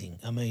amazing.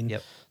 I mean,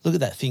 look at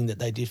that thing that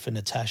they did for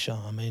Natasha.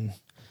 I mean,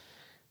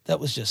 that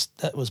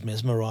was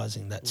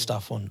mesmerising, that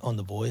stuff on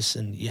The Voice,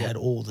 and you had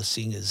all the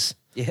singers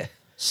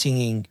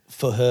singing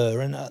for her,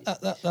 and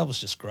that was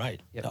just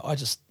great. I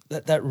just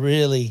that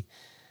really,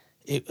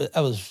 that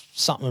was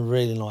something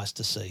really nice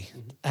to see,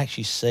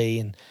 actually see,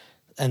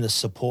 and the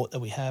support that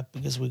we have,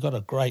 because we've got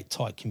a great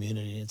tight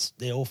community.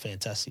 They're all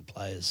fantastic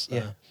players.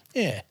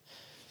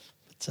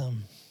 So,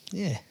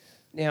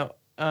 Now,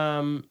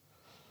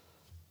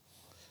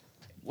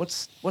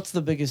 what's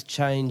the biggest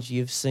change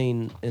you've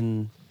seen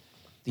in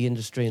the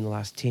industry in the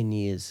last 10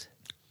 years?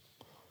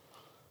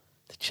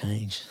 The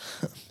change,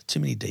 too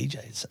many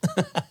DJs.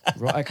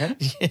 Right. Okay.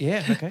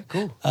 Yeah. Okay.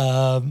 Cool.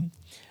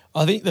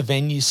 I think the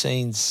venue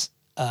scenes,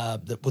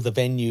 the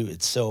venue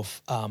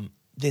itself,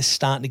 they're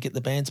starting to get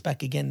the bands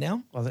back again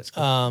now. Oh, that's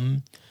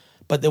cool.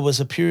 But there was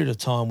a period of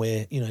time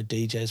where,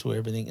 DJs were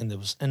everything,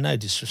 and no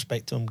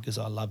disrespect to them, because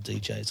I love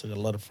DJs. I've got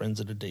a lot of friends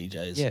that are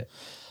DJs. Yeah.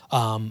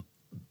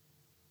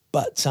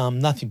 But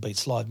nothing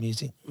beats live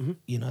music.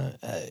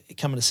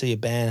 Coming to see a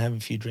band, having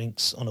a few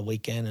drinks on a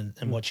weekend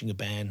and watching a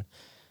band,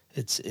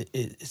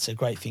 it's a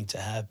great thing to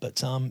have.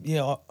 But,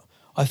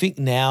 I think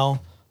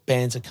now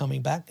bands are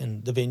coming back,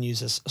 and the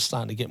venues are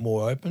starting to get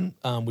more open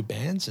with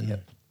bands,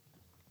 and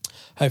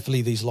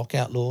hopefully these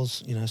lockout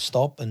laws,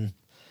 stop and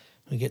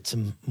we get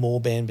some more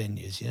band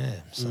venues.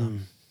 Yeah, so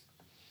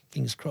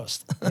fingers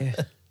crossed. Yeah.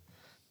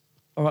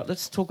 All right,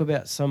 let's talk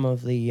about some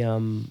of the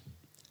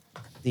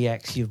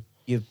acts you've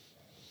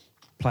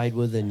played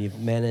with and you've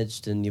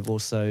managed, and you've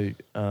also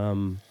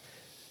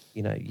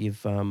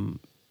you've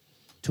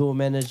tour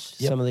managed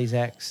some of these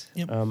acts.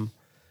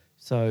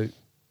 So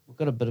we've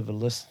got a bit of a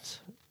list.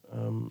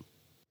 Now,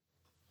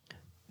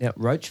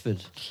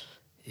 Roachford.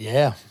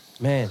 Yeah.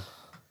 Man,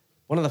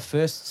 one of the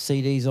first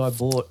CDs I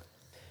bought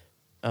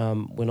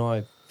when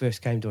I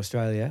first came to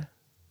Australia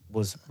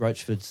was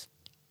Roachford's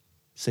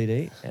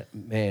CD.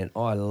 Man,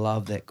 I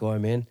love that guy,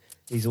 man.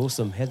 He's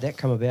awesome. How'd that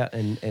come about,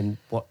 and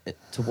what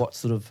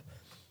sort of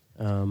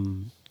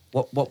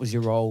what was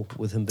your role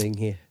with him being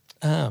here?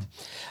 A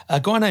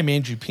guy named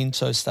Andrew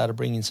Pinto started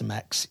bringing some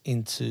acts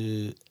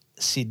into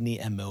Sydney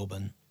and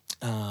Melbourne.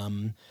 A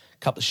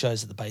couple of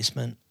shows at the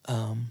Basement,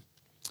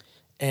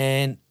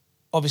 and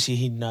obviously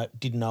he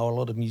did know a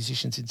lot of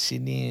musicians in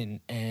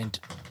Sydney, and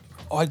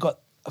I got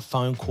a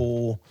phone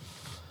call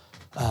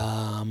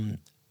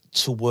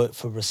to work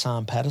for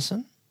Rasan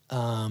Patterson,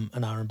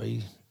 an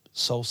R&B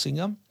soul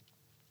singer,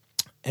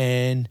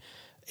 and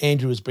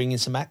Andrew was bringing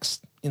some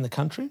acts in the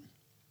country,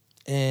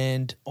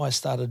 and I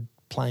started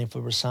playing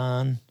for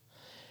Rasan,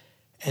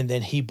 and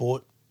then he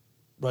bought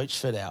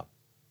Roachford out,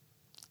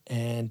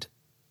 and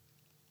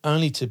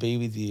Only to Be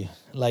With You,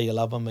 Lay Your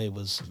Love On Me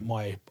was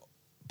my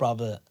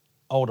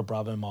older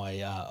brother and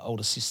my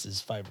older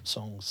sister's favourite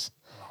songs.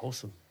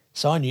 Awesome.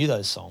 So I knew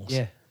those songs.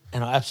 Yeah.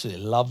 And I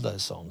absolutely loved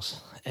those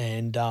songs.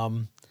 And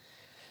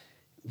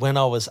when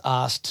I was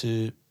asked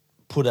to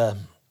put a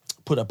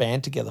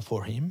band together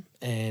for him,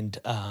 and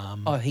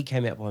he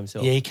came out by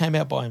himself. Yeah, he came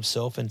out by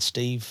himself, and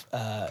Steve,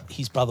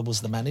 his brother,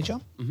 was the manager.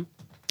 Mm-hmm.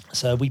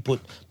 So we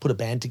put a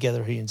band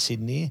together here in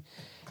Sydney,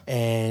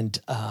 and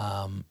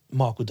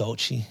Michael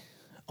Dolce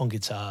on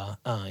guitar,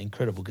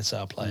 incredible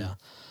guitar player.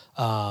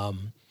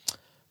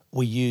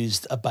 We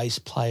used a bass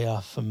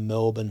player from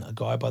Melbourne, a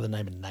guy by the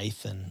name of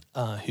Nathan,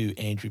 who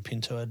Andrew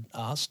Pinto had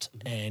asked,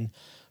 and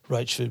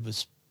Roachford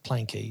was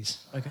playing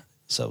keys. Okay.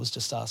 So it was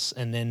just us.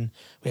 And then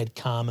we had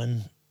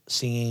Carmen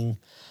singing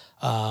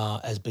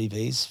as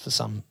BVs for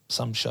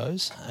some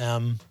shows.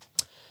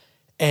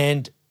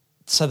 And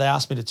so they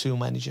asked me to tour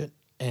manage it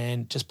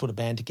and just put a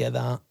band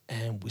together,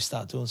 and we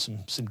started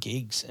doing some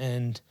gigs,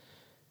 and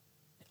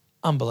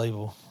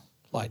unbelievable,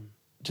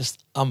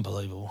 just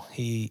unbelievable.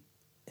 He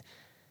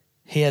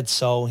had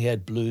soul, he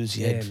had blues,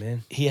 he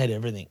had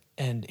everything,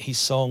 and his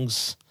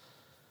songs,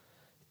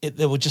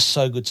 they were just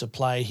so good to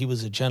play. He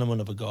was a gentleman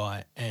of a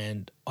guy,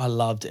 and I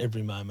loved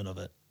every moment of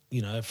it.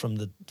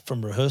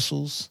 From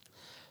rehearsals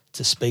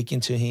to speaking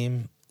to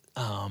him,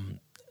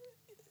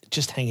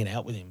 just hanging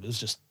out with him.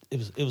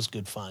 It was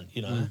good fun,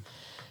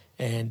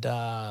 And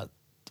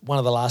one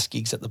of the last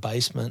gigs at the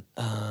Basement,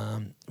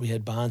 we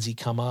had Barnesy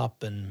come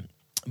up and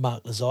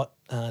Mark Lizotte,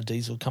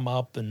 Diesel come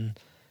up, and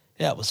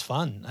yeah, it was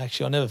fun.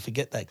 Actually, I'll never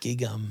forget that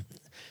gig.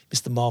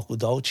 Mr. Michael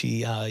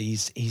Dolce,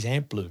 his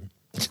amp blew.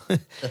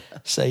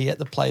 So he had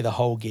to play the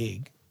whole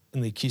gig in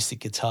the acoustic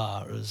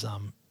guitar. It was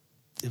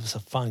a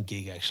fun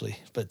gig, actually.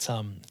 But,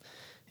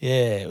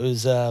 it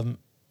was a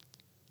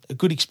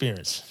good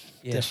experience.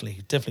 Yeah.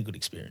 Definitely good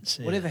experience.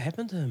 Yeah. Whatever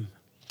happened to him?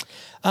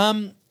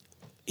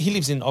 He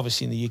lives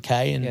obviously in the UK,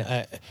 and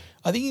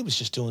I think he was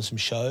just doing some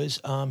shows.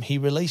 He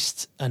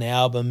released an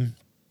album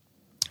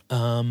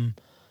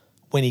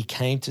when he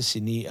came to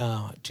Sydney.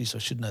 I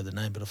should know the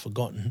name, but I've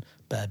forgotten.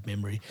 Bad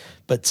memory.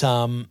 But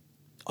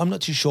I'm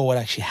not too sure what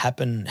actually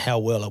happened, how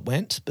well it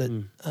went, but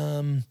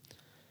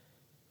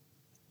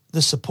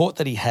the support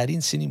that he had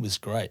in Sydney was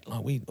great.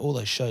 Like all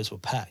those shows were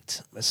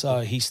packed, so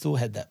he still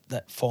had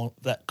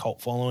that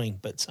cult following.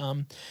 But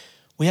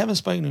we haven't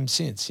spoken to him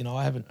since. You know,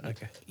 I haven't.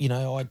 Okay. You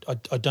know,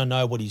 I don't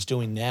know what he's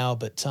doing now,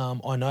 but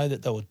I know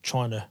that they were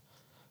trying to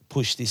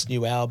push this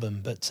new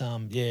album. But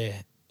yeah,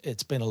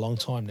 it's been a long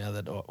time now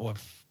that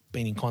I've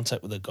been in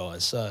contact with the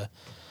guys. So.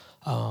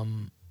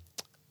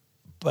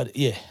 But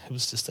yeah, it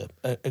was just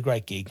a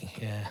great gig.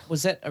 Yeah.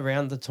 Was that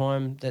around the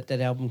time that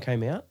album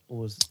came out, or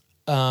was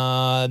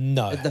no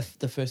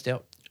the first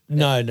album?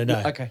 No.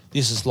 Okay.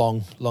 This is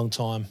long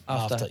time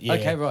after. Yeah.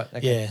 Okay, right.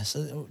 Okay. Yeah,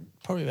 so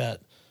probably about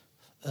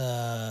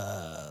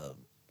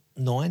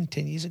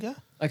 9-10 years ago.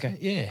 Okay.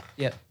 Yeah.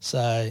 Yeah.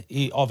 So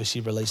he obviously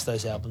released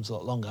those albums a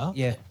lot longer.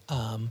 Yeah.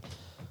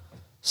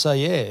 So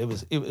yeah, it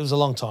was a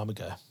long time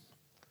ago.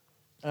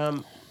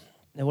 Now,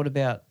 what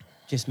about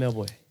Jess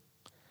Melboy?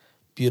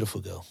 Beautiful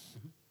girl.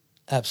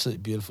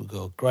 Absolutely beautiful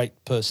girl.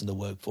 Great person to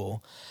work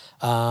for.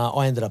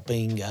 I ended up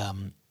being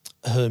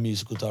her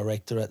musical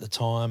director at the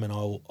time, and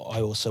I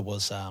also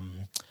was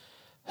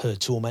her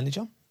tour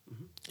manager,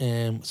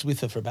 and was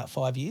with her for about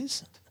 5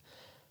 years.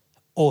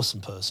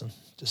 Awesome person,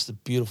 just a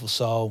beautiful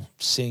soul.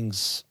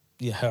 Sings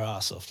her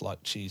ass off like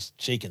she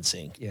can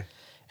sing. Yeah,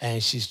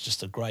 and she's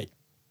just a great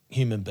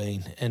human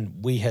being,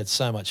 and we had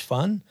so much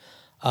fun.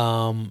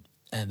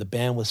 And the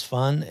band was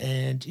fun,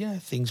 and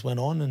things went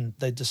on, and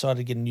they decided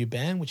to get a new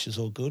band, which is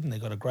all good, and they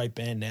got a great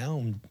band now,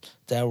 and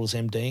Daryl's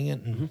MDing it,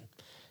 and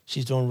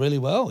she's doing really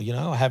well. You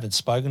know, I haven't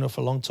spoken to her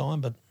for a long time,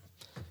 but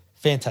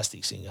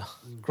fantastic singer,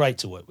 great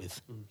to work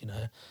with. You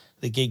know,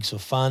 the gigs were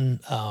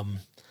fun.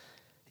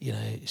 You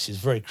know, she's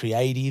very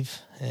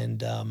creative,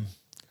 and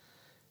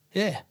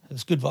it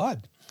was a good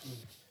vibe.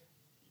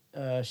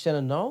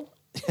 Shannon Noel?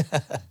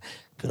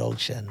 Good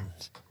old Shannon.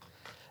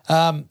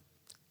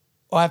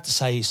 I have to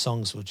say his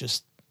songs were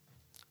just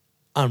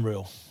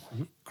unreal.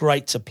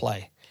 Great to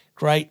play.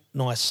 Great,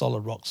 nice,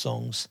 solid rock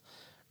songs.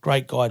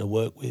 Great guy to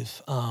work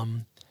with.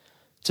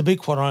 To be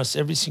quite honest,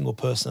 every single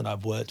person that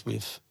I've worked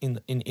with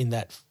in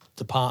that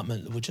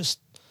department were just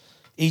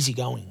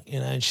easygoing,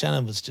 you know, and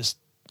Shannon was just,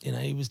 you know,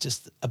 he was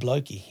just a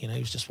blokey, you know, he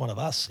was just one of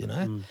us, you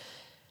know.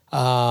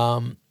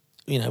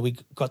 You know, we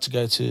got to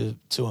go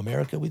to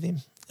America with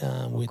him.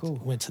 Cool.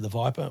 Went to the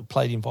Viper,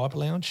 played in Viper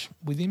Lounge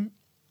with him.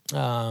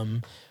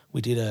 We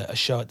did a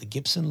show at the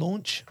Gibson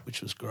launch,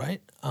 which was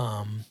great.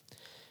 And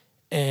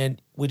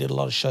we did a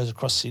lot of shows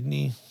across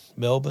Sydney,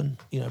 Melbourne,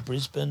 you know,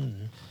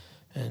 Brisbane,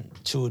 and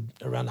toured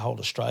around the whole of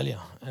Australia.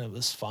 And it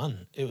was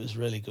fun. It was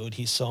really good.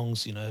 His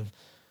songs, you know,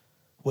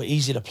 were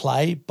easy to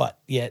play, but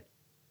yet,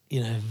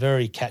 you know,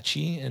 very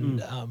catchy.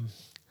 And,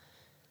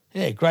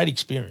 great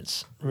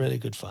experience. Really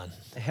good fun.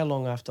 How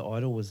long after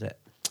Idol was that?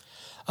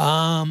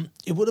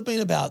 It would have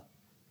been about,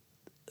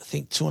 I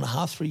think,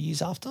 2.5, 3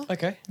 years after.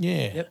 Okay.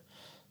 Yeah. Yep.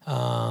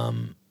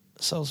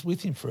 So I was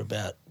with him for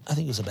about a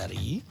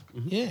year.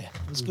 Yeah, it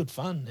was good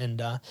fun,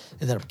 and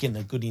ended up getting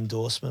a good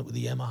endorsement with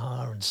the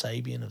Yamaha and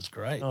Sabian. It was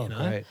great. Oh, you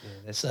know? great. Yeah,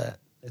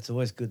 that's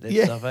always good, that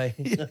stuff, eh?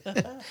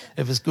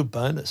 It was good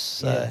bonus.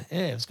 So,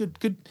 it was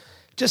good,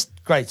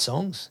 just great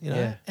songs, you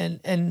know. Yeah.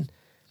 And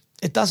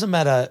it doesn't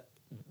matter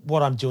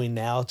what I'm doing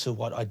now to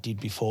what I did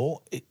before.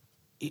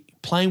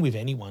 Playing with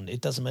anyone, it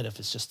doesn't matter if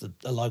it's just a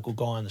local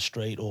guy on the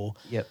street or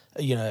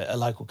you know, a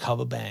local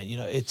cover band. You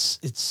know,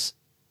 it's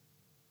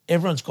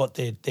everyone's got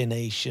their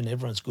niche and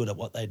everyone's good at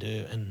what they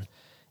do, and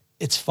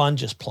it's fun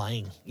just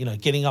playing. You know,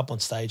 getting up on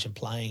stage and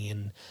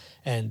playing,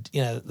 and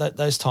you know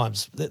those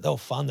times they were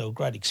fun. They were a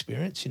great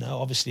experience. You know,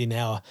 obviously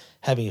now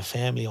having a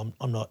family,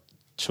 I'm not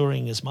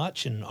touring as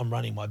much, and I'm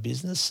running my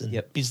business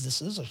and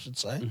businesses, I should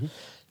say,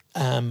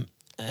 and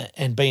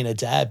being a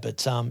dad.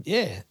 But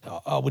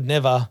I would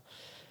never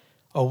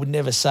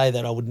say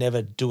that I would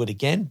never do it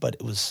again, but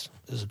it was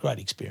a great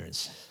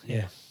experience.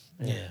 Yeah.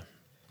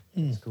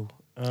 That's cool.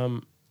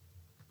 Who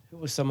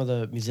were some of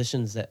the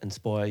musicians that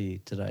inspire you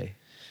today?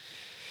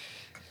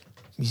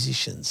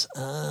 Musicians.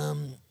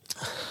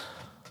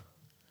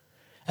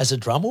 As a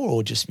drummer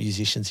or just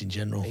musicians in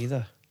general?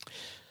 Either.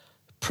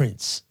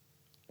 Prince.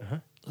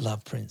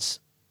 Love Prince.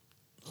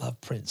 Love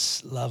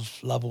Prince.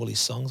 Love all his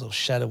songs. I was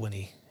shattered when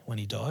he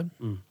died.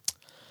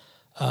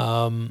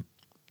 I've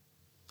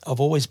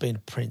always been a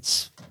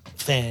Prince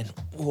fan.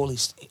 All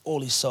his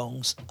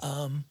songs.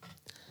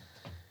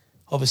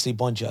 Obviously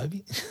Bon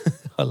Jovi.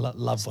 I love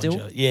Bon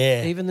Jovi.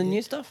 Yeah. Even the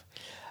new stuff?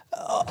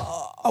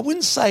 I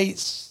wouldn't say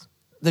it's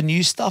the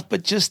new stuff,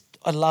 but just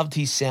I loved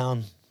his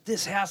sound.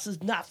 This house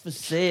is not for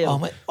sale. Oh,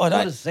 mate, what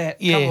is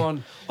that? Come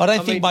on. I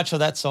don't think much of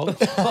that song.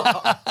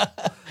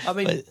 I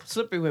mean,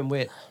 Slippery When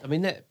Wet. I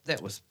mean,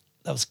 that was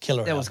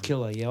killer. That was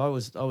killer. Yeah, I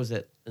was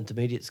at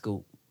intermediate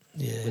school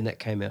when that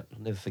came out.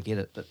 I'll never forget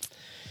it. But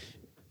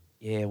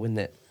yeah, when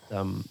that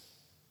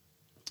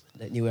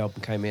new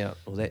album came out,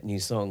 or that new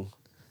song.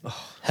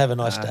 Have a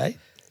Nice Day.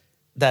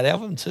 That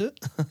album too?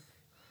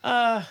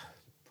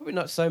 Probably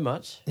not so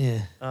much.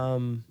 Yeah.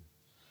 To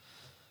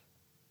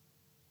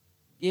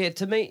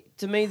me,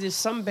 there's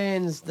some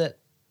bands that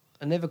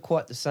are never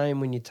quite the same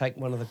when you take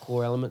one of the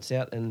core elements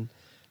out, and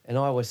I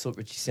always thought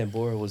Richie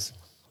Sambora was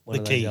one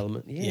of those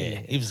elements.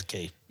 Yeah, he was the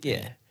key.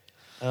 Yeah.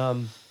 I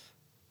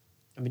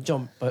mean,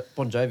 Bon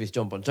Jovi is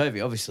John Bon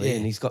Jovi, obviously,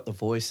 and he's got the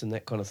voice and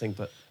that kind of thing.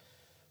 But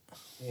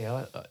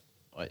yeah,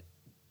 I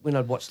when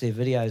I'd watch their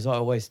videos, I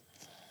always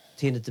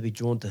tended to be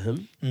drawn to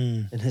him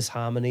and his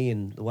harmony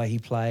and the way he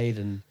played,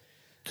 and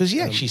because he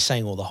actually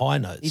sang all the high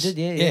notes. He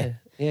did,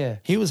 yeah.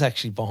 He was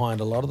actually behind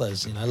a lot of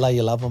those, lay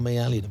your love on me,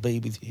 only to be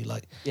with you.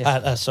 Like, lay your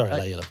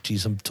love.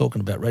 Jeez, I'm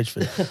talking about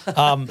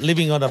Roachford.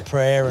 Living on a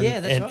prayer.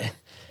 And, that's right.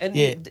 And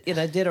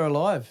Dead or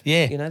Alive.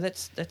 Yeah,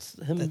 that's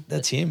him.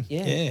 That's him.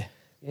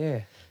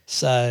 Yeah.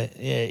 So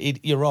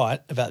you're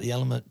right about the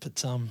element,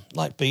 but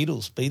like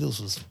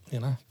Beatles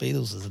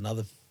was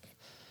another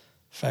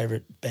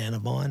favourite band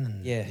of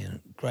mine, and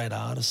great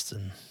artist,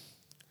 and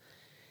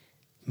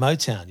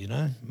Motown.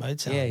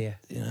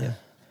 Yeah.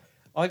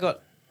 I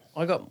got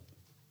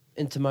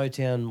into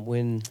Motown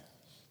when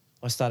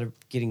I started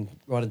getting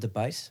right into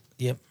bass.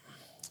 Yep.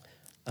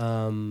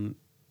 And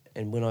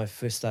when I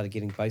first started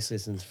getting bass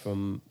lessons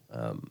from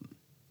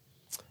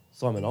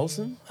Simon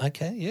Olsen.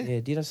 Okay, yeah. Yeah,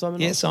 do you know Simon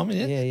Olsen? Yeah, Simon,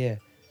 yeah.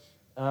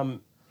 Yeah.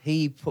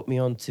 He put me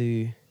on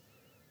to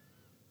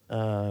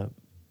a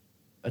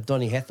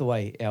Donny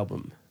Hathaway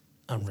album.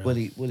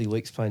 Unreal. Willie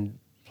Weeks playing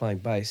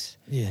bass.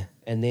 Yeah.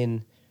 And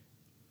then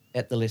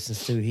at the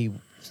lessons too, he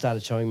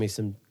started showing me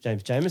some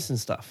James Jamerson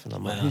stuff, and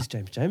I'm like, who's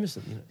James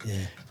Jamerson?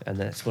 Yeah. And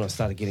that's when I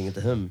started getting into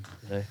him,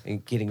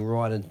 and getting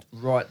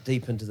right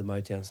deep into the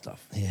Motown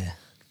stuff. Yeah.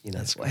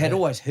 That's I had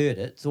always heard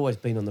it; it's always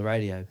been on the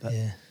radio, but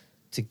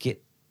to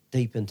get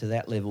deep into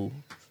that level,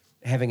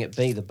 having it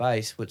be the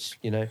bass, which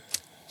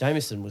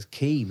Jamerson was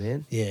key,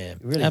 man. Yeah, it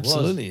really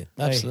absolutely.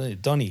 Hey.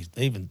 Donny,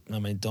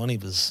 Donny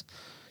was,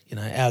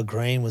 Al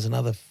Green was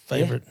another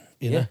favourite,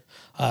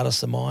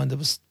 artist of mine.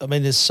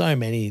 There's so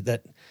many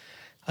that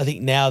I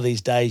think now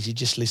these days you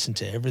just listen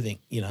to everything.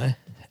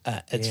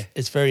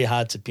 It's very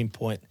hard to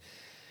pinpoint,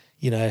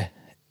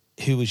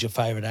 who was your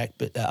favourite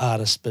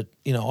artist. But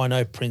I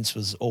know Prince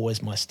was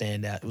always my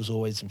standout. It was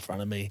always in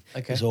front of me.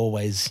 Okay. It was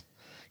always,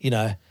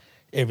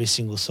 every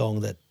single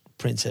song that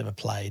Prince ever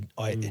played.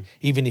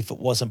 Even if it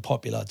wasn't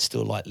popular, I'd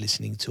still like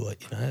listening to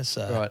it.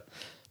 So right.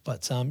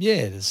 But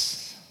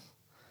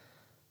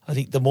I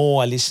think the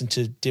more I listen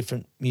to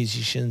different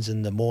musicians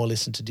and the more I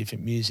listen to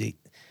different music,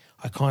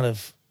 I kind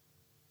of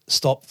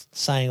stop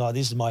saying,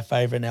 this is my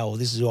favourite now, or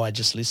this is who I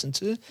just listen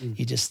to.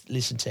 You just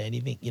listen to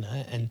anything,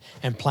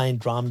 and playing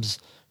drums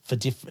for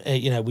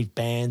different, with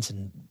bands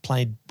and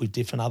playing with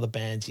different other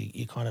bands,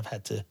 you kind of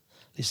had to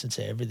listen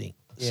to everything.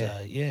 Yeah.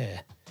 So,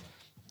 yeah.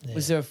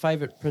 Was there a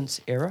favourite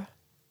Prince era?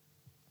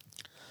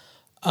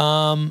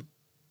 Purple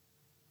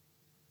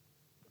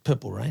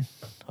Rain,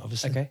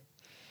 obviously. Okay.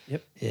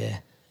 Yep. Yeah.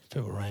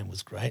 Purple Rain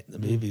was great. The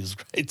movie was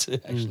great too,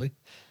 actually.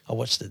 I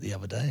watched it the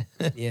other day.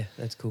 Yeah,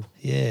 that's cool.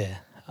 Yeah.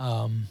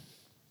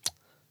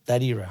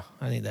 That era.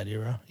 I think that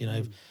era,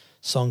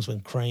 songs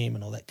when Cream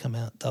and all that come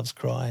out, Doves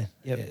Cry.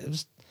 Yep. Yeah, it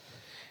was,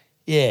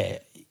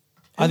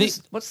 I think.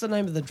 What's the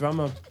name of the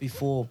drummer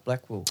before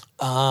Blackwell?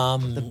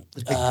 The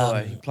big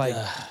guy.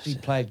 He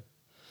played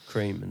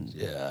Cream and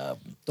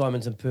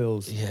Diamonds and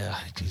Pearls. Yeah,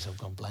 geez, I've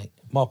gone blank.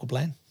 Michael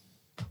Bland.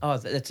 Oh,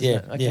 that's his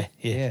name. Okay.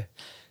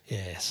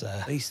 Yeah, so.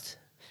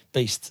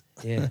 Beast.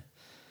 Yeah.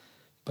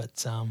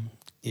 But,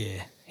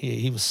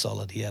 he was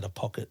solid. He had a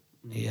pocket.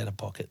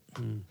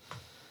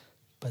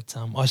 But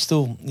I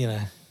still,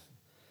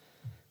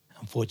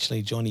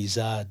 unfortunately Johnny's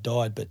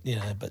died, but,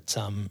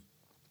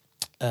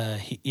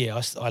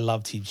 I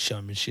loved his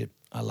showmanship.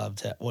 I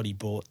loved what he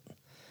brought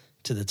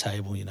to the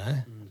table,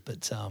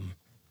 But,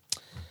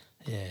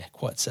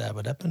 quite sad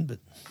what happened, but,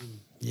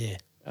 yeah.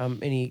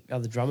 Any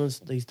other drummers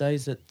these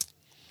days that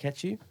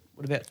catch you?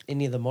 What about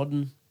any of the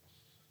modern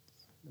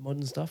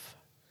stuff?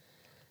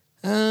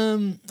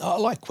 I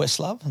like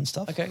Questlove and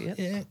stuff. Okay, yeah.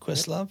 Yeah,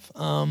 Questlove.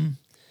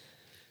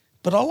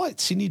 But I like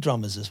Sydney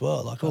drummers as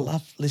well. Like, cool. I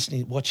love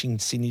watching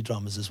Sydney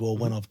drummers as well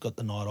when I've got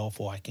the night off,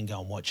 or I can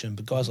go and watch them.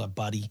 But guys like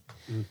Buddy,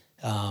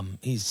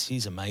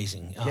 he's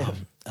amazing.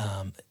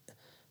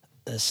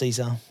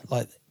 Caesar,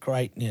 like,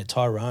 great.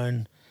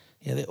 Tyrone.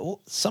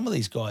 Some of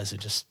these guys are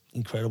just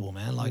incredible,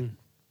 man. Like,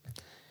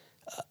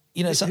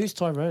 who's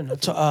Tyrone?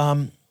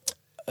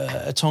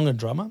 A Tongan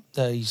drummer.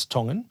 He's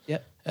Tongan.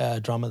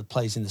 Yep. Drummer that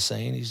plays in the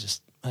scene. He's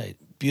just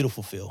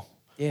beautiful feel.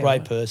 Yeah,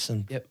 great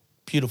person. Yep.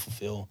 Beautiful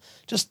feel.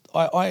 Just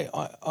I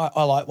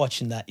like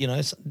watching that.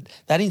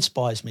 That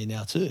inspires me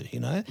now too.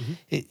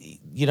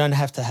 You don't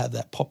have to have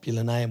that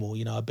popular name, or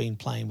I've been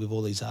playing with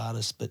all these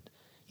artists, but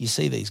you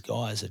see these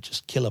guys are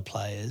just killer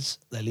players.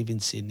 They live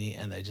in Sydney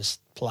and they just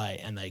play,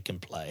 and they can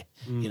play.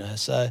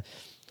 So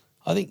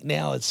I think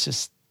now it's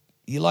just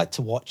you like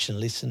to watch and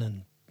listen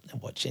and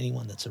watch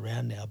anyone that's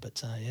around now.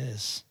 But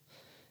yes,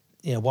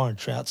 Warren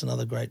Trout's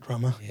another great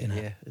drummer. Yeah,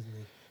 isn't he?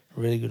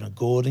 Really good on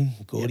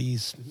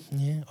Gordy's.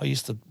 Yep. I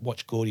used to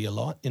watch Gordy a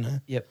lot.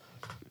 Yep.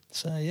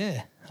 So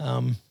yeah,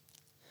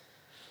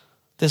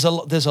 there's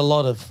a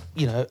lot of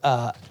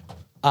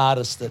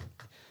artists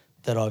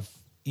that I've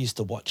used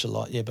to watch a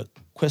lot. Yeah, but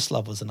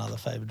Questlove was another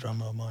favourite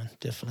drummer of mine,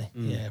 definitely.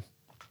 Yeah.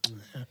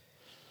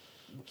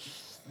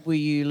 Were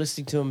you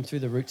listening to him through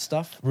the Roots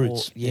stuff?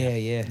 Roots.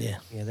 Yeah,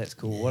 that's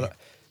cool. Yeah.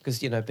 Because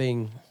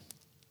being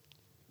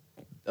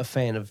a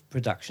fan of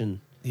production,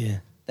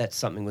 that's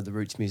something with the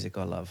Roots music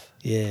I love.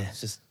 Yeah.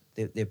 It's just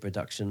their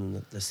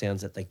production, the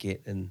sounds that they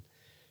get, and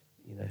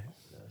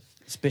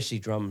especially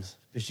drum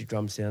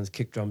sounds,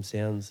 kick drum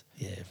sounds,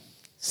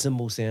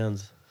 cymbal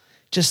sounds.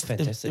 Just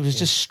fantastic. It was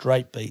just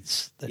straight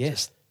beats that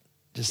just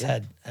Yeah.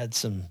 had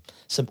some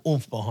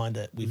oomph behind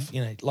it. With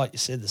like you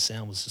said, the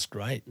sound was just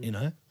great.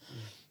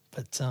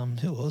 But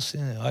who else?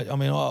 Yeah, I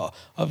mean,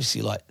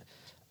 obviously like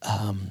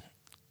who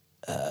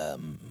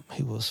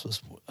else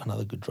was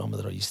another good drummer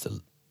that I used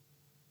to.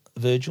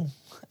 Virgil,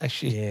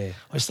 actually. Yeah,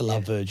 I used to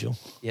love Virgil.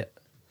 Yeah.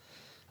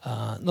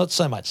 Not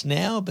so much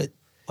now, but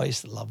I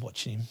used to love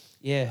watching him.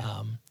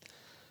 Yeah.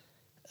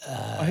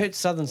 I heard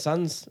Southern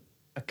Sons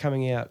are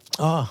coming out.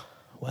 Oh,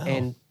 wow.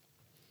 And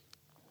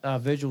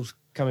Virgil's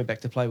coming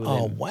back to play with them.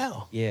 Oh,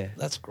 wow. Yeah.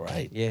 That's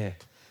great. Yeah.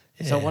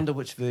 So I wonder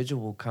which Virgil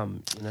will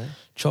come,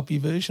 Choppy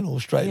version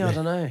or straight? Yeah, I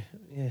don't know.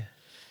 Yeah.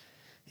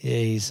 Yeah,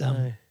 he's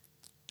I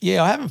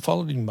haven't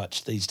followed him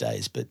much these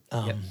days, but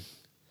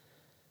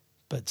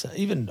but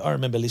even I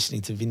remember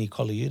listening to Vinnie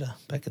Colaiuta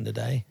back in the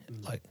day.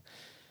 Like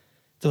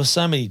there were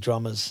so many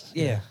drummers.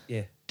 Yeah.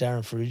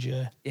 Darren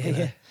Ferruggio.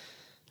 Yeah.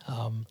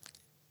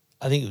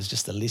 I think it was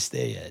just a list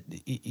there.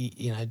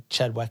 Yeah.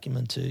 Chad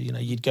Wackerman too.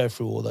 You'd go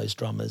through all those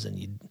drummers and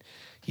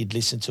you'd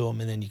listen to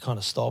them, and then you kind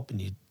of stop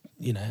and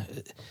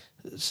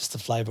it's just the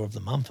flavour of the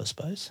month, I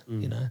suppose.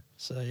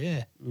 So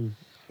yeah.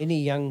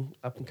 Any young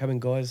up and coming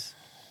guys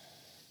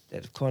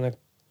that have kind of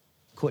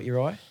caught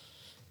your eye?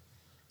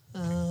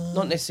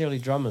 Not necessarily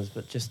drummers,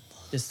 but just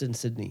in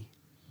Sydney.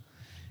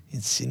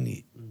 In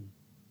Sydney.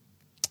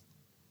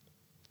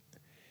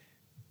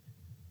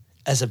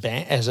 As a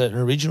band, as an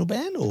original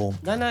band, or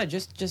No,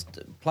 just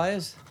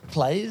players.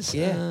 Players.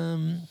 Yeah.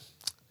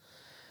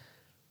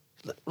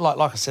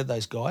 Like I said,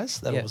 those guys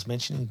that Yeah. I was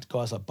mentioning,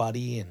 guys like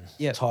Buddy and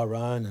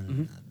Tyrone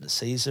and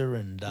Caesar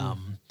and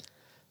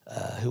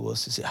who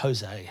else is it?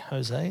 Jose.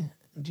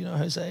 Do you know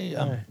Jose?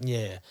 No.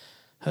 Yeah.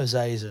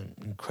 Jose is an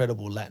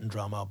incredible Latin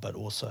drummer, but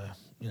also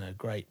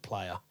great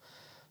player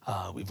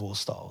with all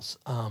styles.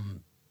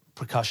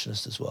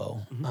 Percussionist as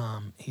well.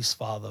 His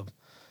father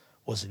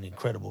was an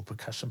incredible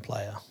percussion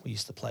player we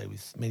used to play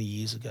with many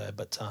years ago.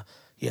 But,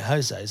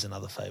 Jose is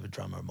another favourite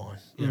drummer of mine.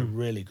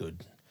 Really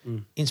good.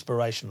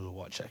 Inspirational to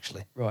watch,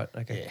 actually. Right,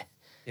 okay. Yeah.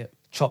 Yep.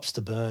 Chops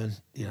to burn,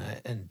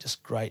 and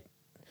just great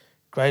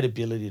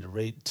ability to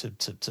read,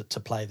 to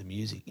play the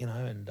music,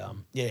 and,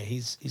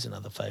 he's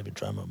another favourite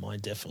drummer of mine,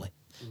 definitely.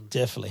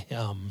 Definitely.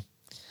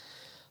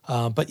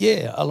 But,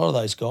 a lot of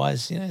those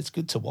guys, it's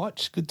good to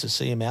watch, good to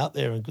see them out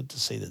there and good to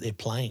see that they're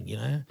playing,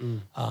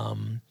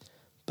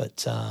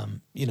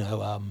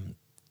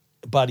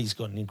 Buddy's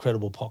got an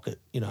incredible pocket,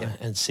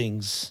 and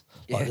sings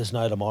like there's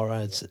no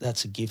tomorrow.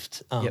 That's a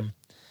gift.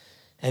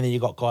 And then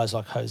you've got guys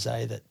like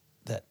Jose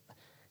that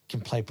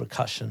can play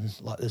percussion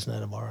like there's no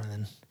tomorrow, and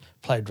then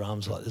play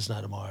drums like there's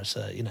no tomorrow.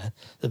 So,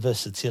 the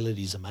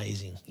versatility is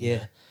amazing.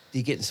 Yeah. Do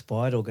you get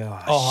inspired or go,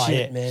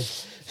 shit, man?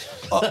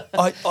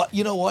 I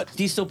you know what?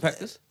 Do you still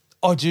practice?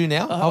 I do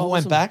now. I awesome.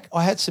 went back.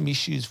 I had some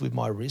issues with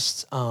my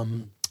wrists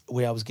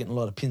where I was getting a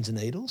lot of pins and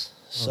needles.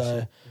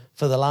 So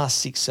for the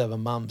last 6-7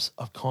 months,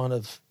 I've kind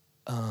of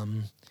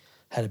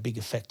had a big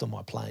effect on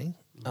my playing.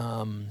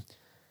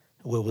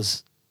 Where it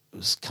was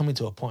coming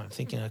to a point of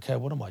thinking, okay,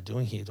 what am I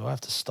doing here? Do I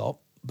have to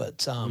stop?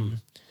 But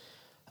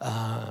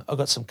I've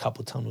got some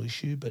carpal tunnel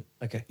issue, but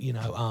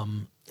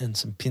and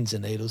some pins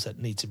and needles that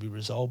need to be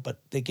resolved. But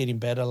they're getting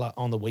better. Like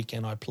on the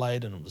weekend, I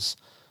played and it was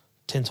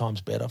 10 times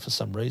better for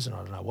some reason. I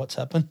don't know what's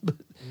happened, but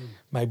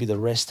maybe the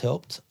rest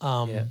helped.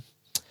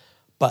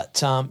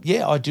 But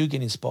I do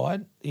get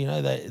inspired.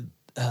 The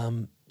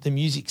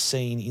music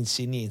scene in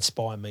Sydney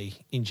inspire me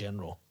in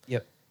general.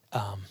 Yep.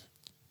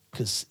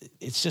 Because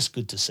it's just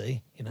good to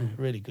see.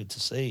 Really good to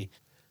see.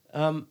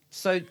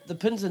 So the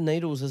pins and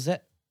needles, do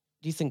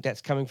you think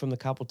that's coming from the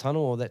carpal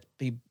tunnel, or that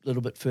be a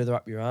little bit further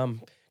up your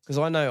arm? Because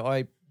I know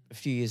a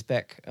few years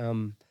back,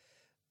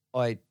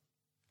 I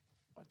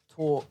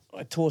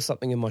tore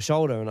something in my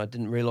shoulder, and I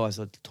didn't realise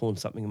I'd torn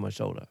something in my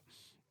shoulder.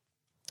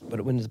 But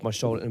it went into my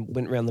shoulder and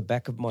went around the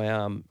back of my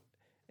arm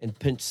and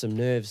pinched some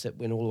nerves that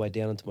went all the way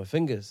down into my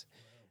fingers.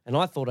 And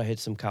I thought I had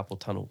some carpal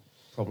tunnel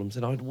problems,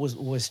 and I was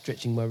always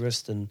stretching my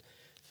wrist and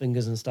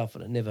fingers and stuff,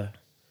 and it never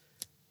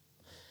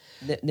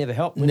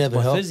helped. Went to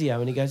my physio,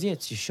 and he goes, "Yeah,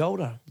 it's your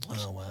shoulder."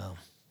 Oh wow!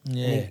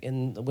 Yeah.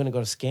 And when I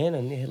got a scan,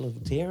 and I had a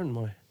little tear in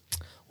my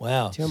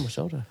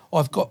shoulder.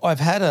 I've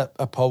had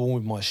a problem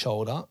with my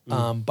shoulder,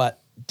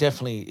 but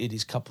definitely it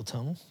is carpal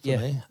tunnel for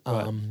me.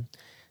 Right.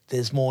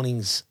 There's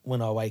mornings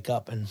when I wake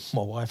up and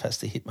my wife has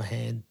to hit my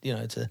hand,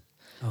 to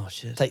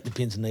take the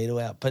pins and needle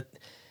out. But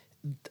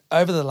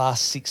over the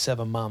last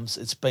 6-7 months,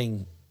 it's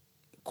been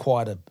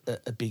quite a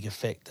big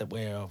effect that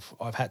where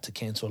I've had to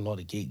cancel a lot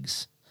of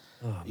gigs.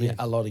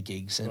 A lot of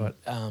gigs, and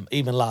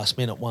even last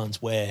minute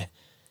ones where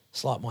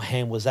it's like my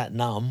hand was that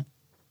numb,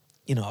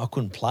 I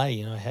couldn't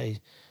play. Hey,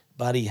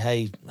 buddy,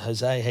 hey,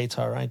 Jose, hey,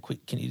 Tyrone,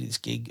 quick, can you do this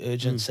gig?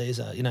 Urgent,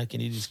 Caesar,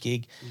 can you do this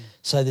gig?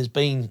 So there's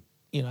been,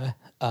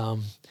 a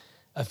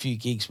few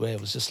gigs where it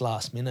was just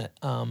last minute.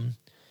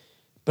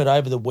 But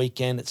over the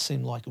weekend, it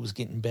seemed like it was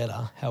getting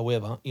better.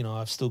 However,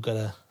 I've still got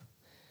to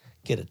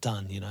get it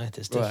done,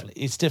 There's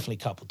it's definitely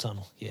carpal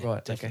tunnel. Yeah,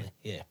 right, definitely.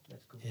 Okay. Yeah,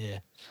 that's cool. Yeah.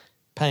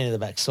 Pain in the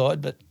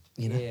backside, but,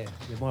 Yeah,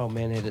 my old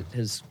man had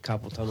his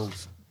carpal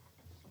tunnels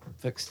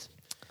fixed.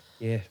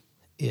 Yeah.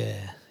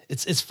 Yeah.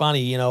 It's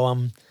funny,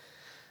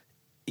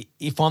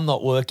 if I'm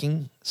not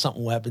working,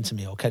 something will happen to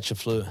me. I'll catch a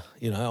flu.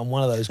 I'm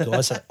one of those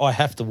guys that I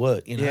have to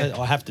work,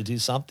 I have to do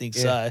something.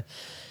 Yeah. So,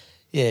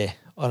 yeah,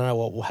 I don't know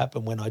what will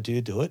happen when I do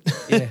it.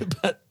 Yeah.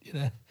 But,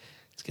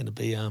 it's going to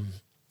be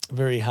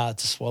very hard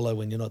to swallow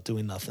when you're not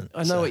doing nothing.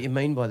 I know what you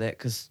mean by that,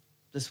 because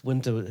this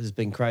winter has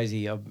been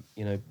crazy. I've,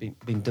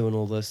 been doing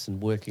all this and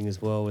working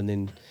as well, and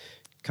then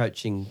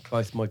coaching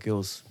both my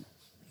girls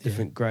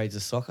different grades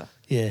of soccer.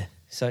 Yeah.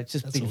 So it's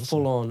just been awesome.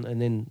 full on.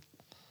 And then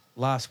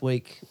last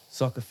week,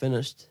 soccer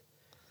finished.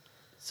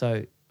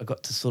 So I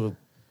got to sort of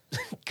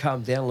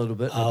calm down a little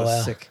bit. And I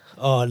was sick.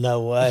 Oh,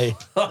 no way.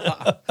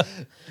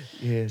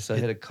 Yeah, so I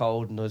had a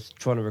cold, and I was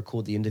trying to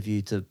record the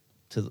interview to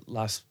the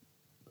last,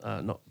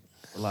 not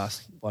the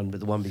last one, but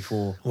the one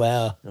before.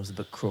 Wow. And I was a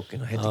bit crook,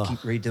 and I had to keep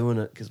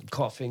redoing it because I'm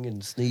coughing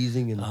and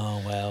sneezing. And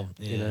Oh, wow.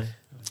 Yeah. It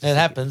sick.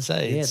 happens,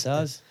 eh? Yeah, it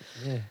does.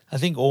 Yeah. I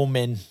think all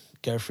men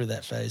go through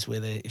that phase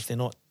where if they're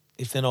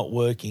not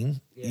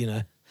working,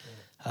 I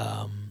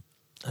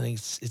think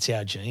it's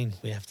our gene.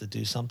 We have to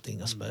do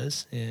something, I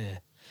suppose. Yeah.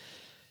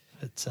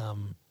 But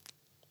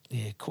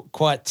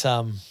quite.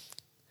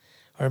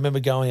 I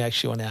remember going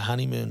actually on our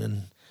honeymoon,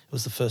 and it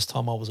was the first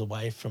time I was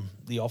away from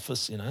the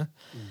office,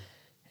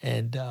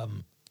 and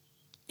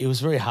it was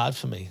very hard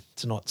for me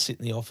to not sit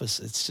in the office.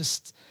 It's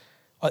just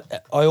I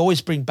always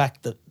bring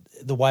back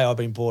the way I've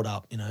been brought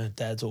up.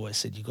 Dad's always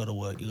said, you got to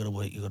work, you got to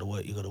work, you got to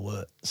work, you got to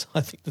work. So I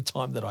think the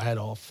time that I had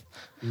off,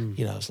 it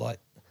was like,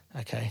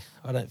 okay,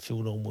 I don't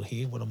feel normal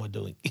here. What am I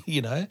doing?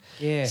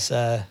 Yeah.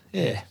 So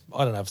I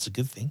don't know if it's a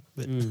good thing,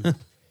 but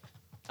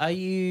Are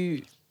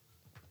you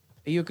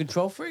a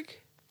control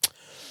freak?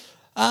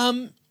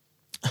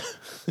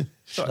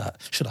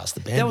 should ask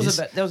the band. That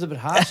was a bit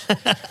harsh.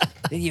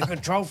 Are you a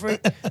control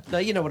freak? No,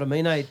 you know what I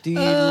mean. Do you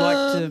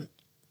like to?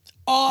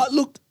 Oh,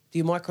 look. Do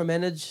you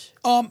micromanage?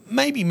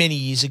 Maybe many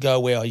years ago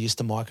where I used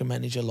to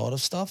micromanage a lot of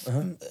stuff.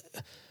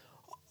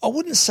 I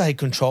wouldn't say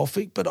control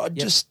freak, but I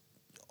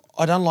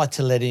don't like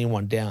to let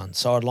anyone down.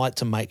 So I'd like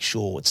to make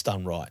sure it's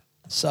done right.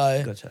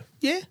 So, Gotcha.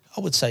 Yeah,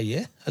 I would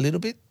say, a little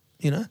bit,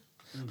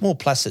 More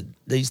placid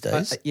these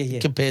days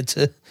compared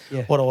to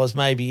what I was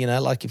maybe,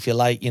 like if you're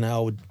late, I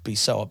would be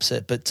so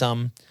upset. But,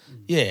 I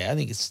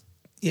think it's,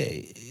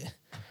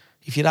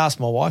 if you'd ask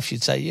my wife,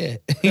 she'd say,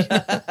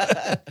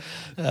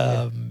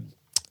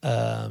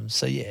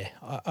 So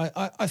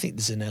I think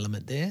there's an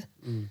element there.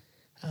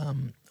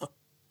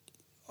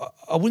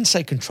 I wouldn't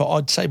say control.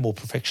 I'd say more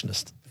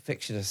perfectionist.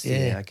 Perfectionist.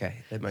 Yeah. Yeah. Okay.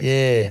 That makes.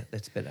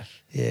 That's better.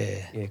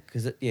 Yeah. Yeah.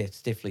 Because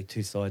it's definitely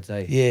two sides.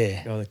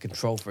 Yeah. Either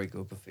control freak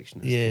or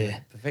perfectionist. Yeah.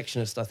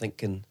 Perfectionist, I think,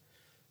 can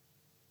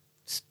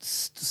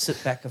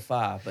sit back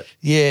afar, but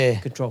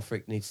control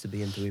freak needs to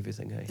be into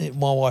everything. Hey.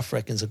 My wife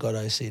reckons I've got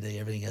OCD.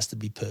 Everything has to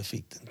be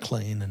perfect and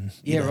clean and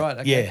right.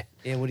 Okay.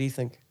 Yeah. What do you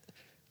think?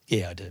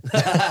 Yeah, I do.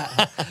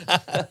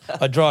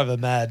 I drive her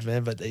mad,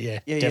 man. But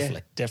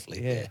definitely.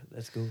 Yeah,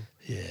 that's cool.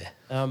 Yeah.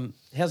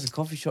 How's the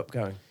coffee shop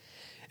going?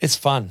 It's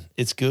fun.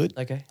 It's good.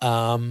 Okay.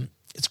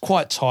 It's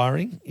quite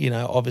tiring,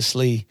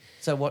 obviously.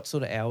 So what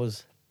sort of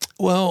hours?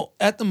 Well,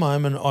 at the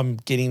moment, I'm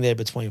getting there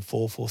between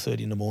 4:30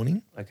 in the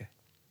morning. Okay.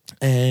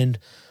 And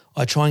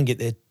I try and get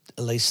there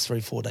at least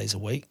 3-4 days a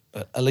week,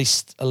 at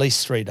least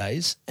 3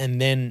 days. And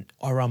then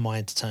I run my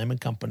entertainment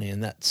company,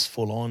 and that's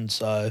full on.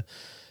 So,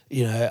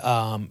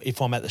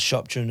 if I'm at the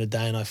shop during the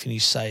day and I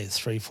finish, say, at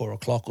 3-4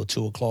 o'clock or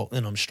 2 o'clock,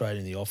 then I'm straight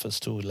in the office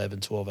till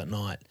 11-12 at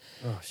night.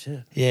 Oh,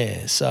 shit.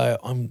 Yeah, so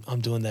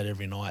I'm doing that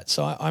every night.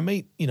 So I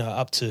meet,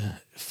 up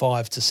to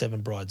 5 to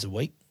 7 brides a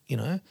week,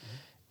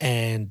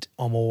 and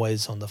I'm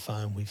always on the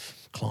phone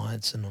with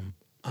clients, and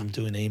I'm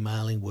doing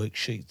emailing,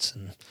 worksheets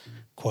and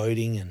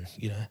quoting and,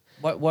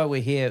 While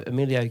we're here,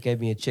 Emilio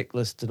gave me a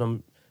checklist, and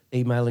I'm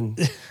emailing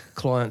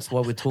clients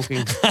while we're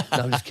talking. No,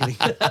 I'm just kidding.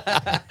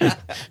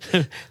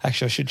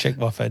 Actually, I should check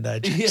my phone now.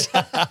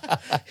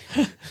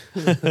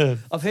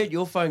 I've heard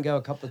your phone go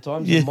a couple of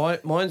times. Yeah.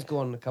 And mine's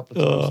gone a couple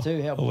of times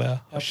too. How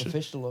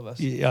professional of us.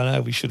 Yeah, I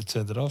know. We should have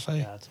turned it off, eh?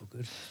 Yeah, it's all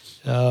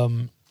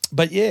good.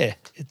 But yeah,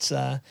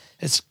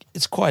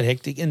 it's quite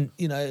hectic, and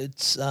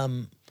it's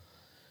I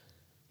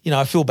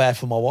feel bad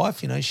for my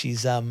wife.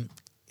 She's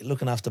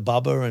looking after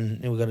Bubba,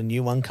 and we've got a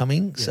new one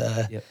coming.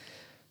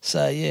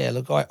 So yeah,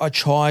 look, I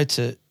try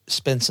to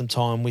spend some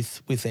time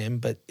with them,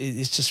 but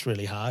it's just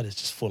really hard. It's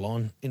just full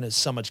on. There's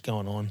so much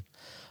going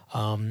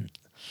on.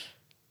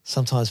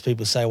 Sometimes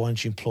people say, why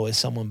don't you employ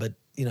someone? But,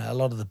 a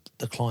lot of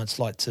the clients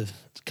like to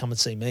come and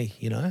see me,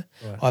 Right.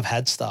 I've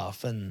had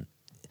staff, and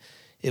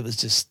it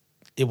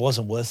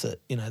wasn't worth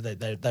it.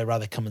 They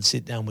rather come and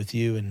sit down with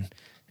you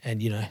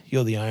and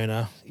you're the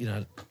owner,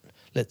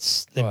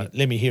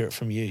 let me hear it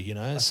from you. You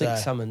know, I think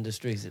some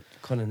industries it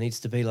kind of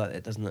needs to be like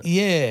that, doesn't it?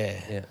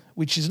 Yeah,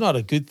 which is not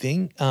a good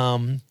thing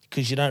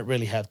because you don't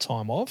really have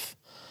time off.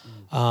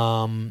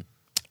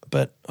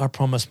 But I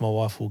promise my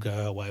wife will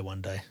go away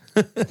one day.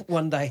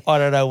 One day. I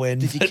don't know when.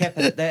 Did you cap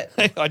it at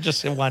that? I just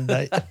said one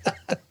day.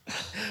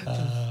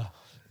 I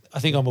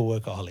think I'm a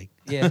workaholic.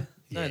 Yeah.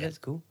 No, that's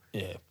cool.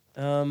 Yeah.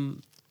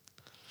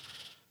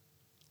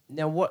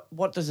 Now,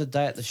 what does a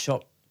day at the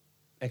shop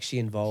actually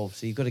involve?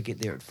 So you've got to get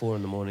there at 4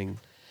 a.m.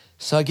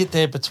 So I get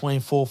there between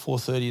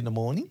 4:30 in the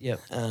morning. Yep.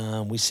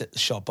 We set the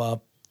shop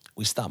up.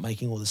 We start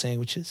making all the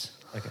sandwiches.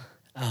 Okay.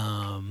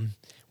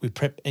 We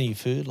prep any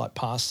food like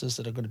pastas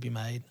that are going to be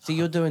made. So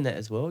you're doing that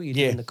as well? You're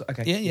doing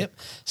okay. Yeah, yep.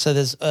 So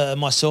there's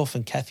myself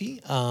and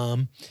Kathy,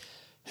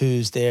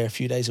 who's there a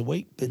few days a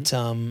week, but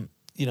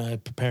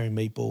preparing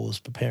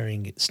meatballs,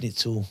 preparing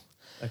schnitzel.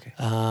 Okay.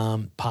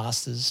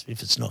 Pastas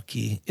if it's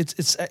gnocchi.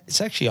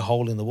 It's actually a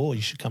hole in the wall.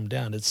 You should come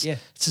down. It's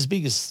as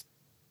big as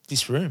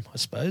this room, I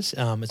suppose.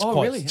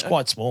 It's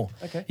quite small.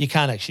 Okay. You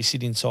can't actually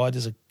sit inside.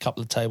 There's a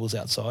couple of tables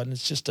outside, and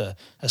it's just a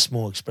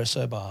small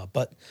espresso bar.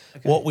 But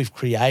what we've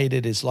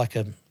created is like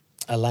a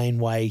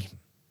laneway,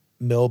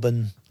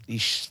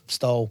 Melbourne-ish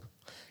style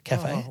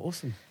cafe. Oh,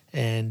 awesome.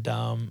 And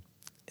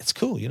it's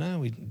cool, you know.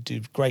 We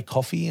do great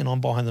coffee, and I'm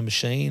behind the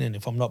machine. And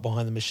if I'm not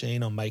behind the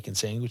machine, I'm making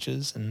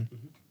sandwiches and.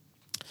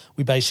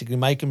 We basically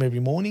make them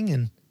every morning,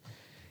 and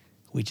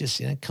we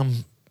just,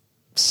 come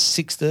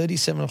 6:30,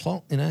 7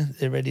 o'clock,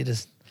 they're ready to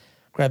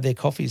grab their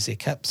coffees, their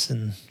caps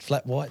and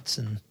flat whites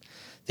and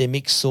their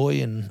mixed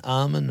soy and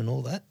almond and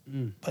all that.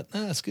 But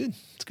no, it's good.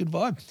 It's a good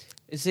vibe.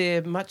 Is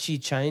there much you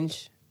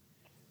change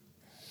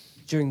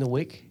during the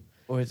week,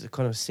 or is it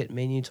kind of set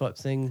menu type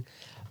thing?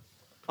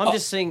 I'm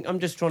just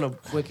trying to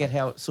work out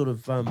how it sort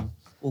of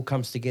all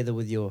comes together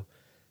with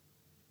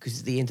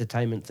because the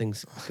entertainment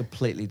thing's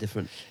completely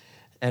different.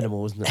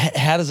 Animal, isn't it?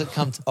 How does it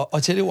come I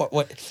tell you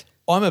what,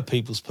 I'm a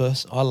people's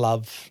person. I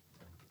love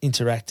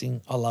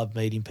interacting. I love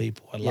meeting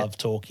people. I love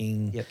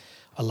talking. Yep.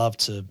 I love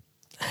to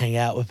hang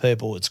out with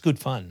people. It's good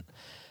fun.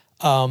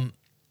 But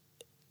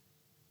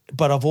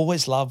I've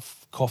always loved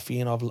coffee,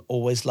 and I've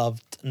always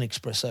loved an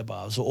espresso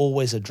bar. It was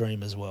always a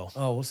dream as well.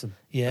 Oh, awesome.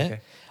 Yeah.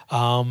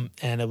 Okay.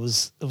 And it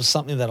was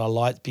something that I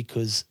liked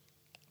because,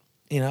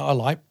 I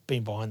like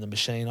being behind the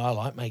machine. I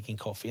like making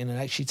coffee, and it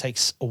actually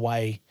takes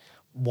away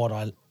what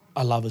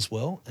I love as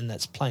well, and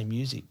that's playing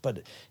music. But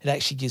it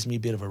actually gives me a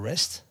bit of a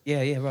rest.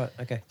 Yeah, right,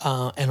 okay.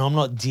 And I'm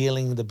not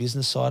dealing the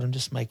business side. I'm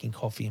just making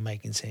coffee and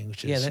making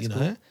sandwiches. Yeah, that's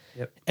cool.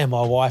 Yep. And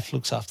my wife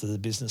looks after the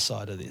business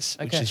side of this,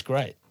 which is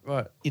great.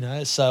 Right.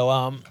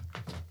 So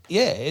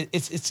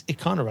it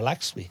kind of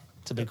relaxed me,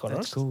 to be quite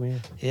honest. That's cool.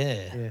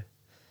 Yeah,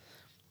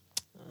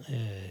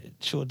 it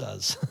sure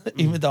does.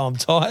 Even though I'm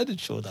tired,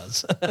 it sure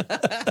does.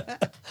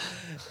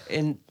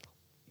 And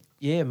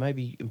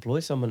maybe employ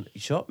someone at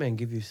your shop, man.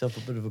 Give yourself a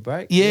bit of a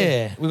break.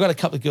 Yeah. We've got a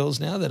couple of girls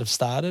now that have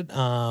started.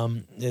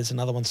 There's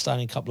another one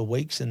starting in a couple of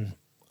weeks, and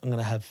I'm going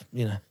to have,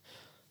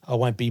 I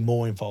won't be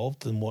more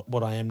involved than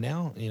what I am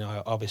now.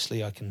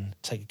 Obviously I can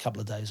take a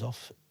couple of days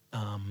off.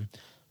 I'm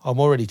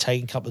already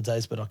taking a couple of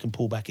days, but I can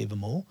pull back even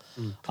more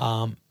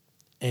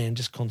and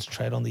just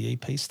concentrate on the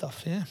EP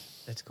stuff, yeah.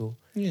 That's cool.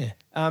 Yeah.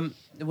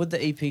 With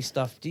the EP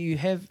stuff,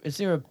 is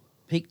there a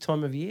peak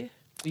time of year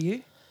for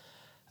you?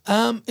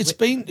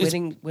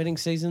 Wedding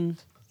season.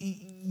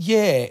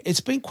 Yeah,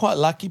 it's been quite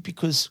lucky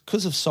because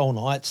of Soul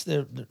Nights.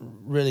 They're a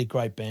really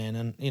great band,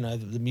 and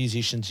the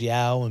musicians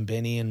Yao and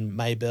Benny and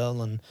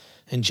Maybell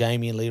and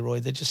Jamie and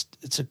Leroy.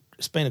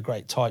 It's been a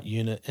great tight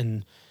unit,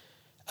 and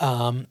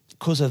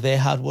because of their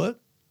hard work,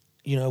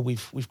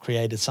 we've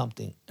created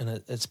something,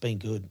 and it's been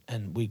good,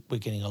 and we're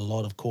getting a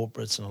lot of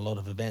corporates and a lot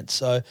of events.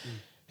 So.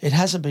 It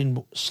hasn't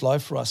been slow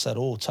for us at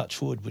all, touch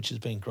wood, which has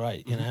been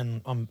great,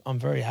 and I'm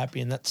very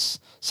happy, and that's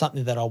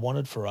something that I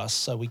wanted for us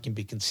so we can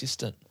be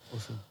consistent.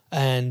 Awesome.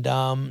 And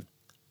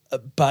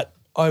but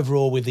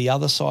overall with the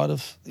other side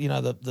of,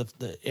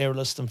 the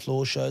airlist and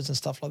floor shows and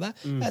stuff like that,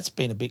 that's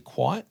been a bit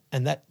quiet,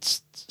 and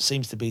that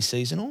seems to be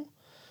seasonal.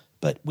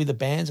 But with the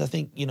bands, I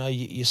think,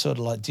 you sort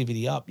of like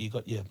divvy up. You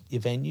got your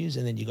venues,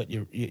 and then you got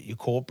your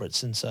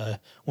corporates, and so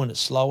when it's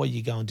slower,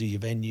 you go and do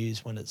your venues.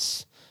 When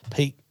it's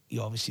peak,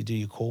 you obviously do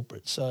your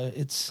corporate. So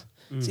it's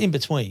in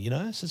between,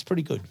 so it's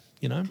pretty good,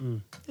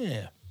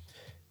 Yeah.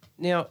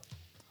 Now,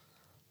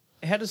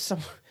 how does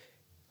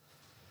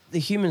the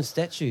human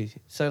statue,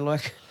 so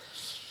like,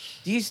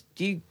 do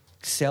you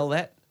sell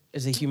that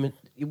as a human,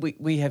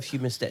 we have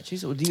human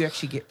statues, or do you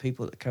actually get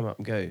people that come up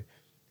and go,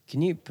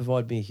 can you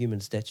provide me a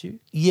human statue?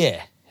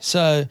 Yeah.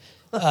 So,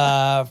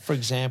 for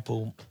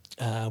example,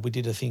 we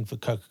did a thing for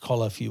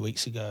Coca-Cola a few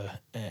weeks ago,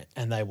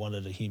 and they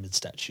wanted a human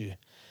statue.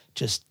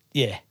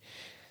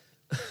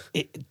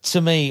 To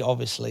me,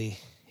 obviously,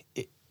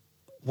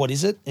 what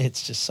is it?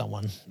 It's just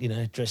someone,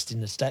 dressed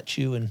in a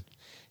statue, and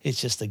it's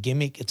just a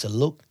gimmick. It's a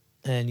look,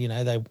 and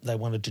they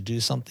wanted to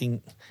do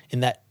something in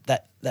that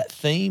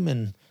theme,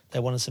 and they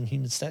wanted some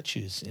human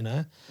statues.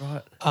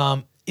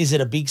 Right. Is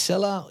it a big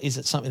seller? Is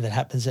it something that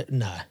happens?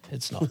 No,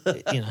 it's not.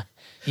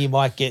 You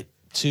might get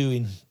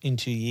two in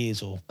 2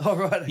 years, or Oh,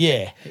 right. Okay.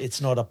 yeah,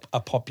 it's not a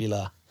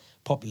popular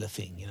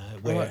thing.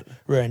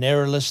 We're an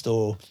aerialist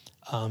or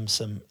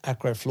some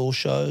acro floor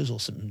shows or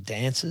some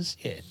dances.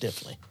 Yeah,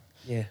 definitely.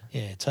 Yeah,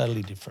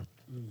 totally different.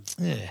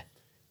 Yeah,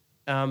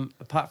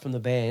 Apart from the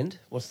band,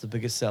 what's the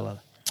biggest seller?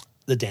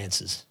 the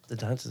dancers. The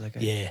dancers, okay.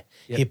 Yeah,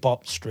 Yep. hip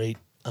hop, street.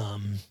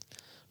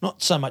 Not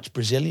so much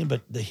Brazilian,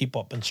 but the hip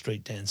hop and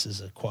street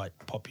dances are quite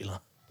popular.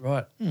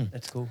 Right.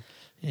 That's cool.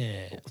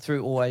 Yeah.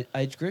 Through all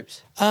age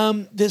groups?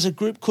 There's a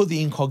group called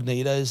the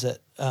Incognitos that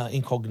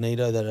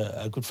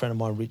a good friend of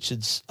mine,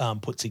 Richard's,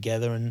 put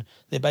together, and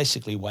they're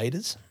basically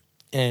waiters,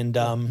 and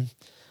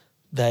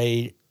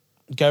they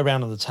go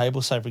around on the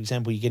table. So, for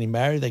example, you're getting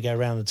married, they go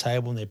around the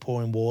table and they're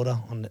pouring water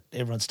on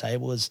everyone's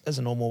table as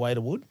a normal waiter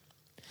would,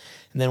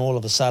 and then all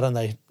of a sudden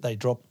they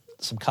drop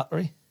some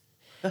cutlery,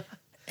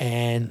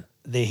 and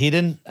they're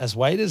hidden as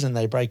waiters, and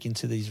they break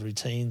into these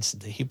routines,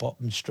 the hip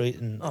hop and street,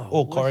 and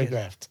all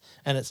choreographed.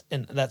 And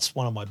that's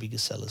one of my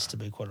biggest sellers, to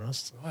be quite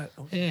honest. Right.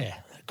 Yeah,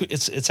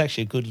 it's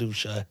actually a good little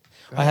show.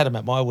 Great. I had them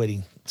at my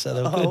wedding, so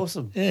they were good.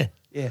 Awesome. Yeah.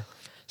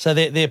 So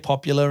they're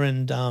popular,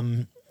 and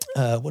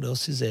what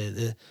else is there?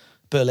 The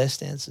burlesque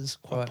dancers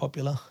quite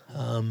popular.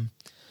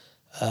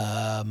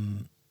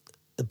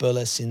 The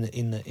burlesque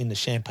in the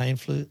champagne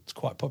flute, it's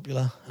quite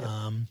popular. Yep.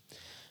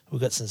 We've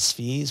got some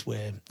spheres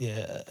where,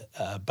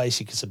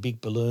 basic it's a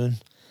big balloon,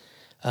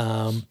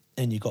 and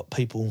you've got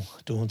people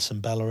doing some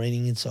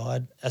ballerining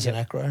inside as an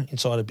acro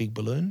inside a big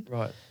balloon.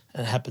 Right.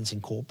 And it happens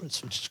in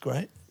corporates, which is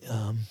great.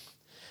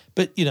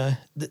 But,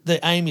 the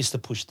aim is to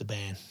push the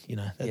band,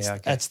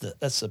 That's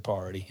the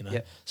priority,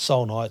 Yep.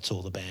 Soul Nights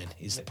or the band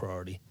is the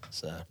priority.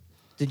 So,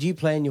 did you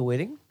plan your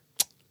wedding?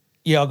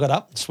 Yeah, I got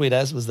up. Sweet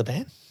As was the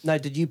band. No,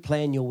 did you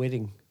plan your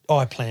wedding? Oh,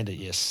 I planned it,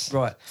 yes.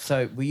 Right.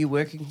 So were you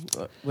working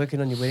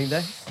on your wedding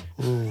day?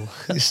 Ooh,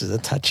 this is a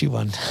touchy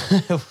one.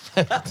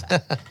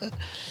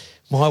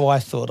 My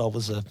wife thought I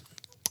was a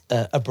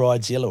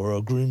bridezilla or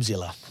a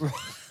groomzilla.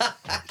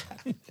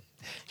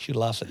 She'll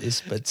laugh at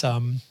this, but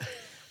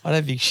I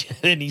don't think she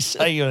had any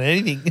say on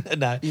anything.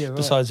 No,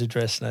 besides the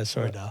dress. No,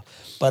 sorry, no.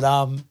 But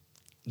I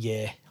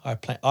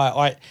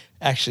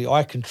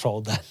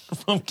controlled that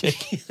from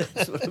getting.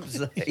 That's what I'm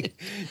saying.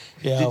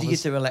 Yeah, Did you get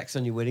to relax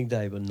on your wedding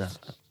day? But no.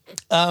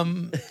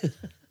 Do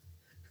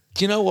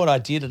you know what I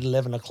did at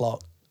 11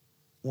 o'clock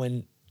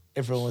when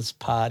everyone was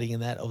partying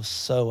and that? I was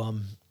so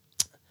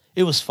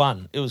it was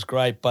fun. It was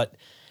great, but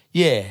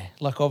yeah,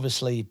 like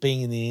obviously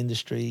being in the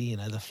industry,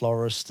 the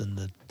florist and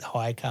the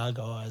hire car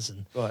guys,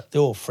 and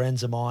they're all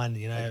friends of mine,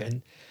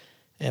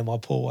 and my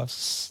poor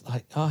wife's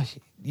like, "Oh,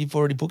 you've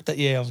already booked that?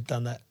 Yeah, I've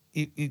done that.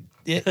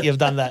 You've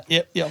done that.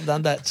 Yep, I've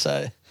done that."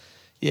 So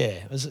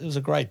yeah, it was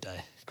a great day.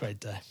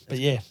 But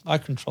yeah, I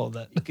controlled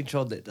that. You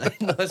controlled that day.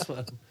 Nice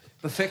one.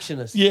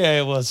 Perfectionist.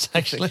 Yeah, it was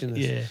actually.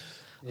 Yeah,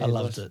 I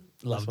loved it.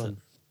 Loved it.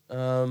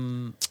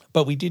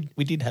 But we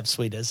did have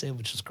Sweet As there,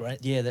 which was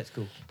great. Yeah, that's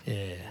cool.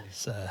 Yeah,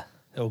 so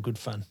they were good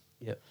fun.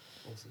 Yep,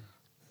 awesome.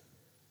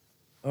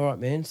 All right,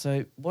 man.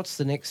 So what's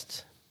the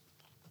next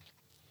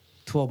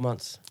 12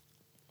 months?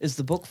 Is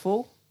the book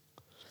full?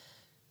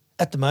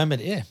 At the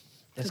moment, yeah.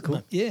 That's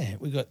cool. Yeah,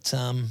 we got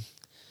a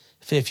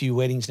fair few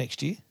weddings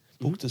next year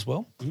booked as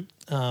well.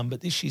 Mm-hmm.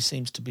 But this year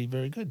seems to be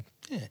very good.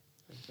 Yeah.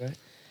 That's great.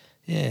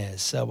 Yeah,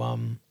 so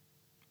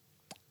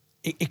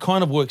it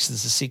kind of works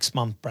as a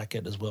 6-month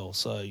bracket as well.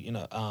 So,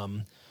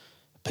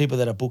 people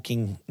that are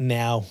booking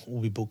now will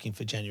be booking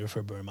for January,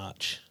 February,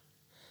 March.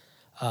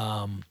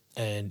 And,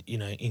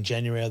 in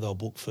January they'll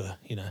book for,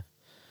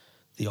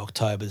 the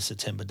October,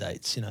 September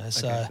dates,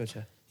 So, okay,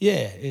 gotcha.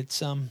 Yeah,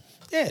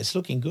 it's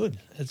looking good.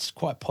 It's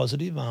quite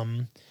positive.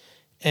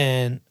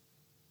 And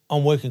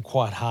I'm working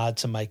quite hard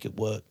to make it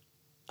work,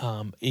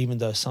 even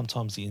though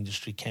sometimes the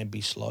industry can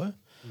be slow.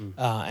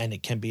 And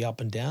it can be up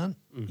and down.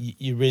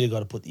 You really got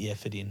to put the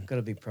effort in. Got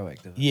to be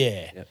proactive.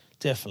 Yeah,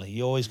 definitely.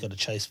 You always got to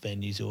chase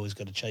venues. You always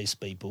got to chase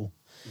people,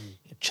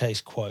 chase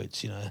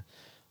quotes.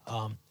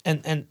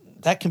 And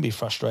that can be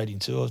frustrating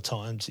too at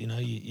times.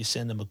 You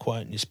send them a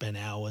quote and you spend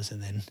hours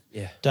and then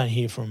don't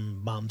hear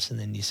from months, and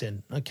then you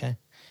said, okay,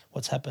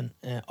 what's happened?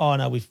 Oh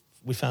no,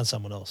 we found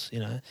someone else.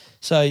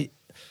 So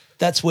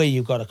that's where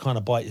you've got to kind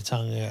of bite your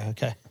tongue. Yeah,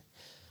 okay,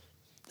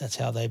 that's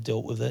how they've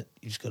dealt with it.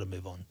 You just got to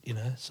move on.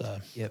 So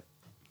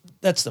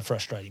that's the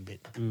frustrating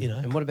bit,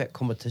 And what about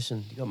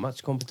competition? You got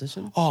much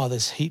competition? Oh,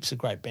 there's heaps of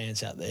great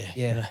bands out there.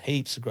 Yeah.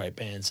 Heaps of great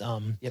bands.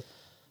 Yep.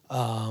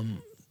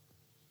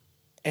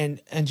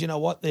 And you know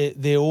what?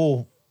 They're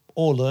all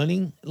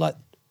learning. Like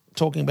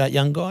talking about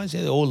young guys,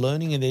 they're all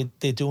learning, and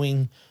they're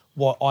doing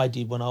what I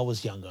did when I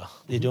was younger.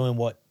 They're doing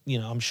what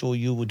I'm sure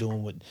you were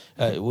doing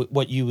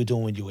what you were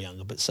doing when you were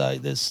younger. But so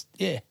there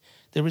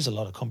is a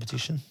lot of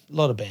competition, a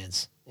lot of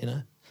bands.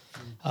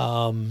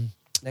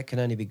 That can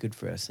only be good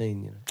for our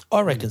scene,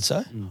 I reckon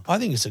so. I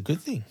think it's a good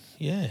thing.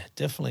 Yeah,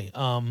 definitely.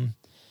 I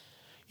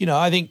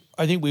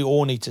think we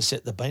all need to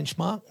set the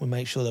benchmark. We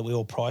make sure that we're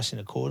all pricing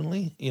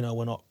accordingly.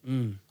 We're not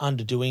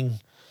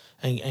underdoing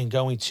and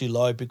going too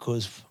low,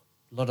 because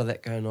a lot of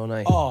that going on,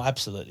 eh? Oh,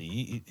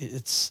 absolutely.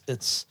 It's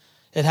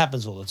it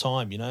happens all the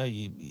time. You know,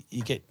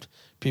 you get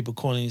people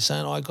calling you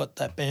saying, "I got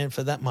that band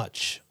for that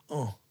much."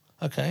 Oh,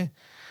 okay.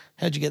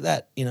 How'd you get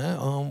that? You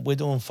know, we're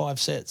doing 5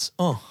 sets.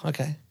 Oh,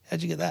 okay.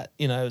 How'd you get that?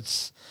 You know,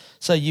 it's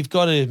so you've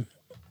got to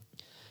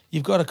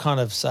kind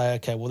of say,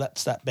 okay, well,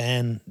 that's that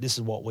band. This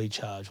is what we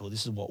charge, or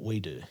this is what we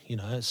do. You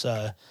know,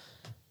 so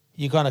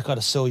you kind of got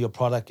to sell your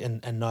product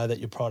and know that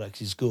your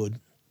product is good.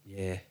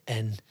 Yeah.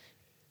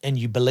 And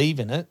you believe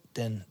in it,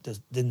 then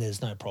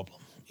there's no problem.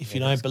 If you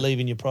don't believe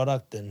in your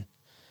product, then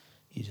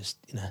you just,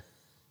 you know,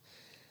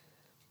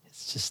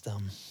 it's just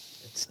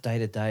it's day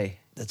to day.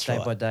 That's day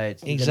right. by day.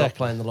 It's, Exactly. You're not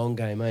playing the long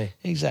game, eh?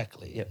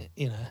 Exactly. Yep.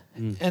 You know,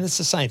 and it's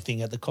the same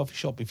thing at the coffee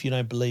shop. If you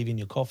don't believe in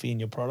your coffee and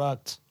your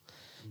product,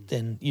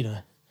 then, you know,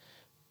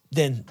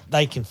 then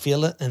they can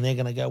feel it and they're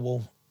going to go,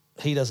 well,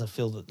 he doesn't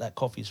feel that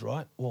coffee's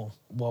right. Well,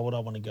 why would I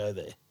want to go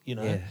there? You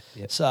know?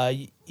 Yeah. So,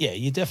 yeah,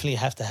 you definitely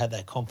have to have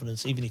that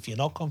confidence. Even if you're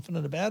not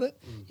confident about it,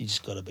 you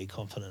just got to be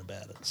confident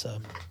about it. So,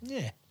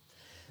 yeah.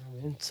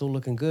 Oh, man, it's all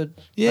looking good.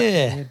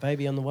 Yeah.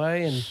 Baby on the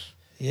way and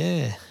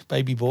Yeah,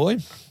 baby boy.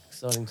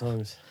 exciting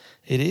times.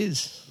 It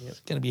is. Yep. It's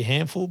going to be a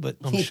handful, but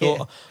I'm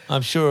Yeah.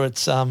 sure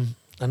it's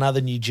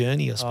another new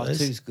journey, I suppose.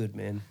 2's good,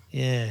 man.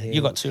 Yeah. Yeah.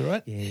 You got 2,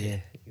 right? Yeah.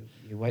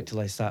 You wait till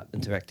they start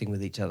interacting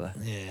with each other.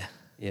 Yeah.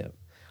 Yeah.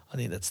 I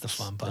think that's the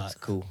fun part. That's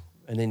cool.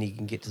 And then you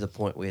can get to the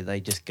point where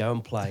they just go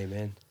and play,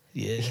 man.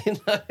 Yeah. You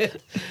know?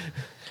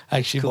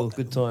 Actually, Cool,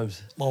 good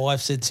times. my wife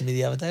said to me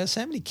the other day, I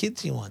said, how many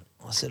kids do you want?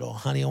 I said, oh,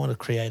 honey, I want to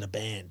create a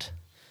band.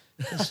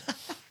 She goes,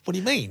 what do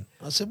you mean?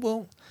 I said,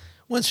 well,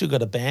 once we've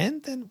got a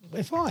band, then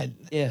we're fine.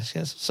 Yeah. She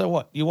goes, so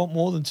what, you want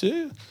more than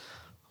 2?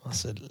 I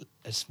said,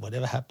 it's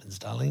whatever happens,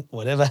 darling,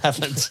 whatever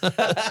happens.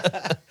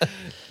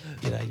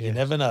 You know, you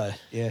never know.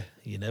 Yeah.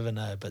 You never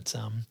know. But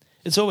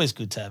it's always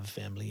good to have a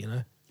family, you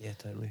know. Yeah,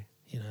 totally.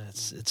 You know,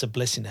 it's a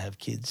blessing to have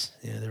kids.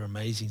 You know, they're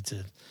amazing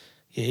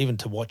even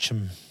to watch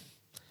them.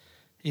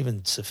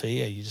 Even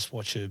Sophia, you just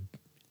watch her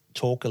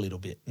talk a little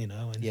bit, you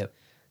know, and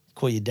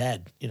call you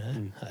dad, you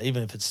know,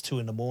 even if it's 2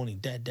 a.m,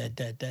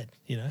 dad,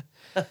 you know,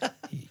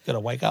 you got to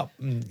wake up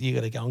and you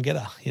got to go and get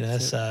her, you know.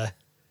 So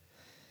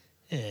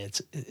yeah,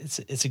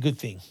 it's a good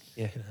thing,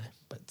 Yeah. you know.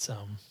 But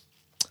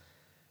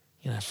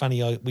you know,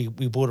 funny, we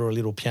bought her a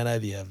little piano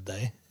the other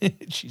day.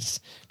 She's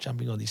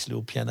jumping on this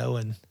little piano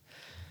and.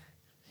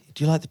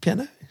 Do you like the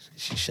piano?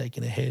 She's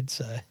shaking her head.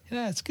 So, you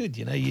know, it's good.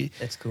 You know,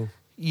 That's cool.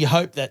 You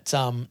hope that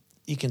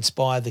you can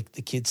inspire the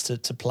kids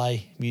to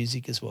play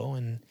music as well.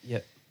 And,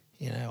 you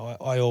know,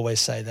 I always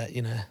say that,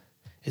 you know,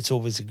 it's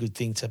always a good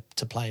thing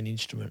to play an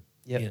instrument.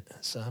 Yeah. You know,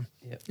 so,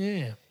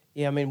 Yeah,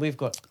 I mean, we've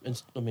got,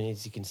 as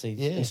you can see,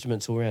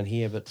 instruments all around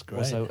here, but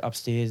also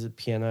upstairs, a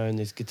piano, and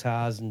there's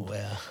guitars and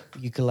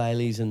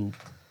ukuleles and,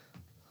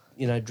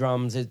 you know,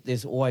 drums.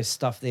 There's always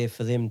stuff there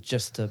for them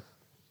just to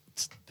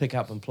pick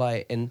up and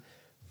play. And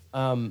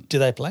do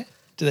they play?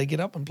 Do they get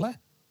up and play?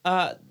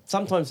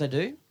 sometimes they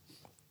do.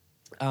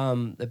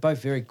 They're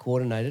both very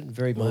coordinated,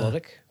 very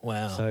melodic.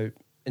 Wow. So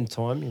in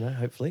time, you know,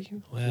 hopefully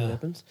it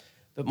happens.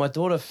 But my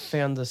daughter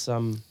found this.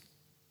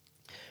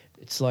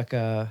 It's like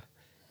a,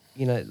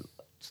 you know,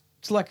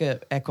 it's like a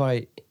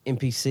Akai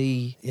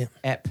MPC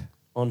app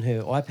on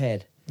her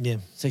iPad. Yeah.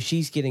 So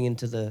she's getting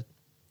into the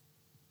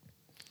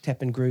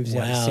tapping grooves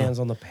out the sounds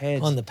on the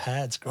pads. On the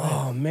pads, great.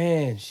 Oh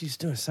man, she's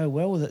doing so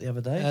well with it the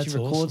other day. That's she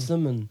records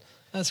them and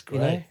that's great.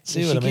 you know,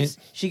 See what I mean?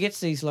 She gets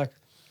these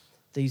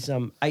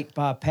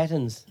 8-bar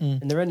patterns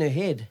and they're in her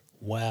head.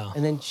 Wow.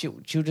 And then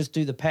she'll just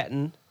do the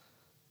pattern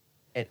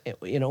and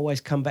you know,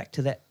 always come back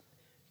to that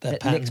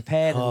next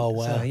pad. Oh, and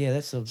wow. So, yeah,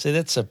 that's See,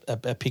 that's a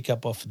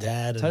pickup off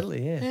Dad.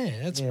 Totally, yeah.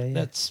 Yeah,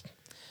 that's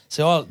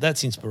so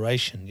that's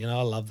inspiration. You know,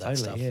 I love that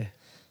stuff.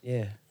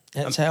 Yeah.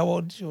 That's how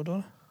old is your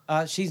daughter?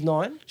 She's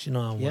 9. She's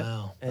 9. Yep.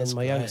 Wow. And That's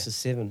my great. youngest is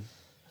 7.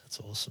 That's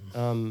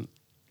awesome.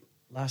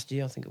 Last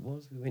year, I think it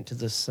was, we went to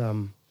this,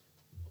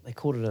 they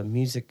called it a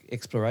music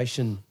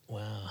exploration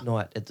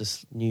night at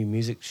this new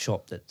music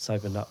shop that's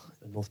opened up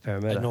in North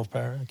Parramatta. At North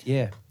Parramatta?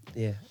 Okay.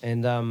 Yeah.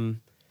 And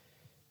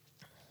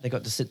they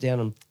got to sit down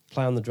and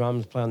play on the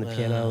drums, play on the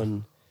piano,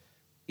 and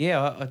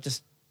I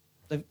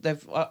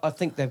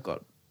think they've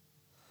got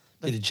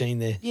Bit of gene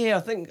there. Yeah,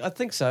 I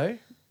think so,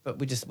 but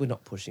we're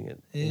not pushing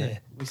it. Yeah. You know?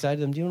 We say to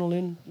them, "Do you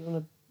want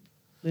to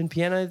learn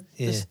piano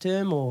this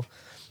term or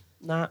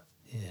nah?"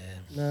 Yeah.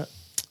 Nah.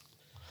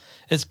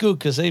 It's good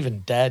because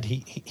even Dad,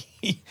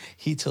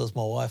 he tells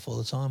my wife all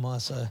the time. I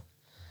say,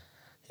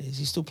 "Is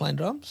he still playing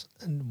drums?"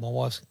 And my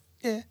wife's,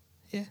 "Yeah."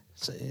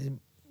 So,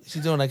 is he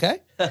doing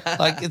okay?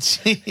 Like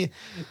it's, you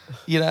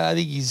know, I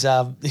think he's you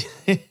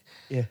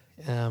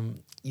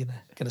know,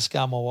 going to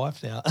scar my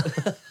wife now.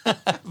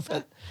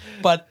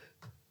 but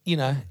you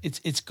know,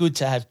 it's good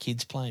to have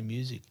kids playing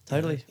music.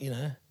 Totally. You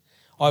know,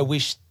 I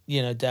wish,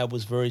 you know, Dad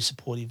was very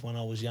supportive when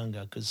I was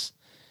younger because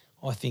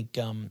I think,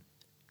 you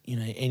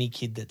know, any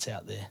kid that's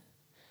out there,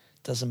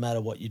 doesn't matter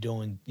what you're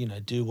doing, you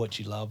know, do what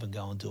you love and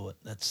go and do it.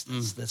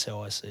 That's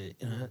how I see it,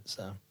 you know.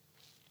 So,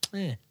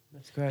 yeah.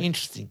 That's great.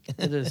 Interesting.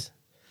 It is.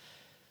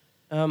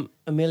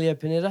 Emilio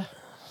Panetta,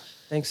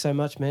 thanks so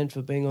much, man,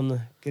 for being on the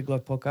Gig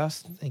Life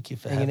podcast. Thank you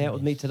for hanging out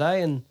with me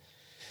today and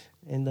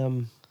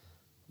And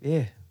yeah,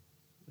 it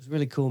was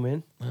really cool,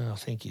 man. Oh,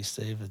 thank you,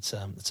 Steve. It's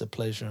a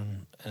pleasure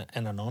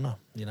and an honour.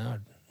 You know,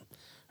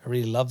 I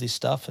really love this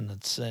stuff, and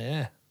it's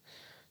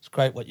it's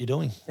great what you're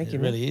doing. Thank you,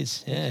 it man. really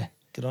is. Yeah,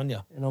 good on you.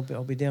 And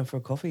I'll be down for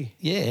a coffee.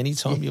 Yeah,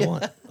 anytime you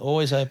want.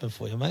 Always open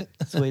for you, mate.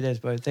 Sweet as,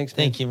 bro. Thanks, man.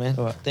 Thank you, man.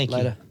 All right, Thank you.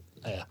 later.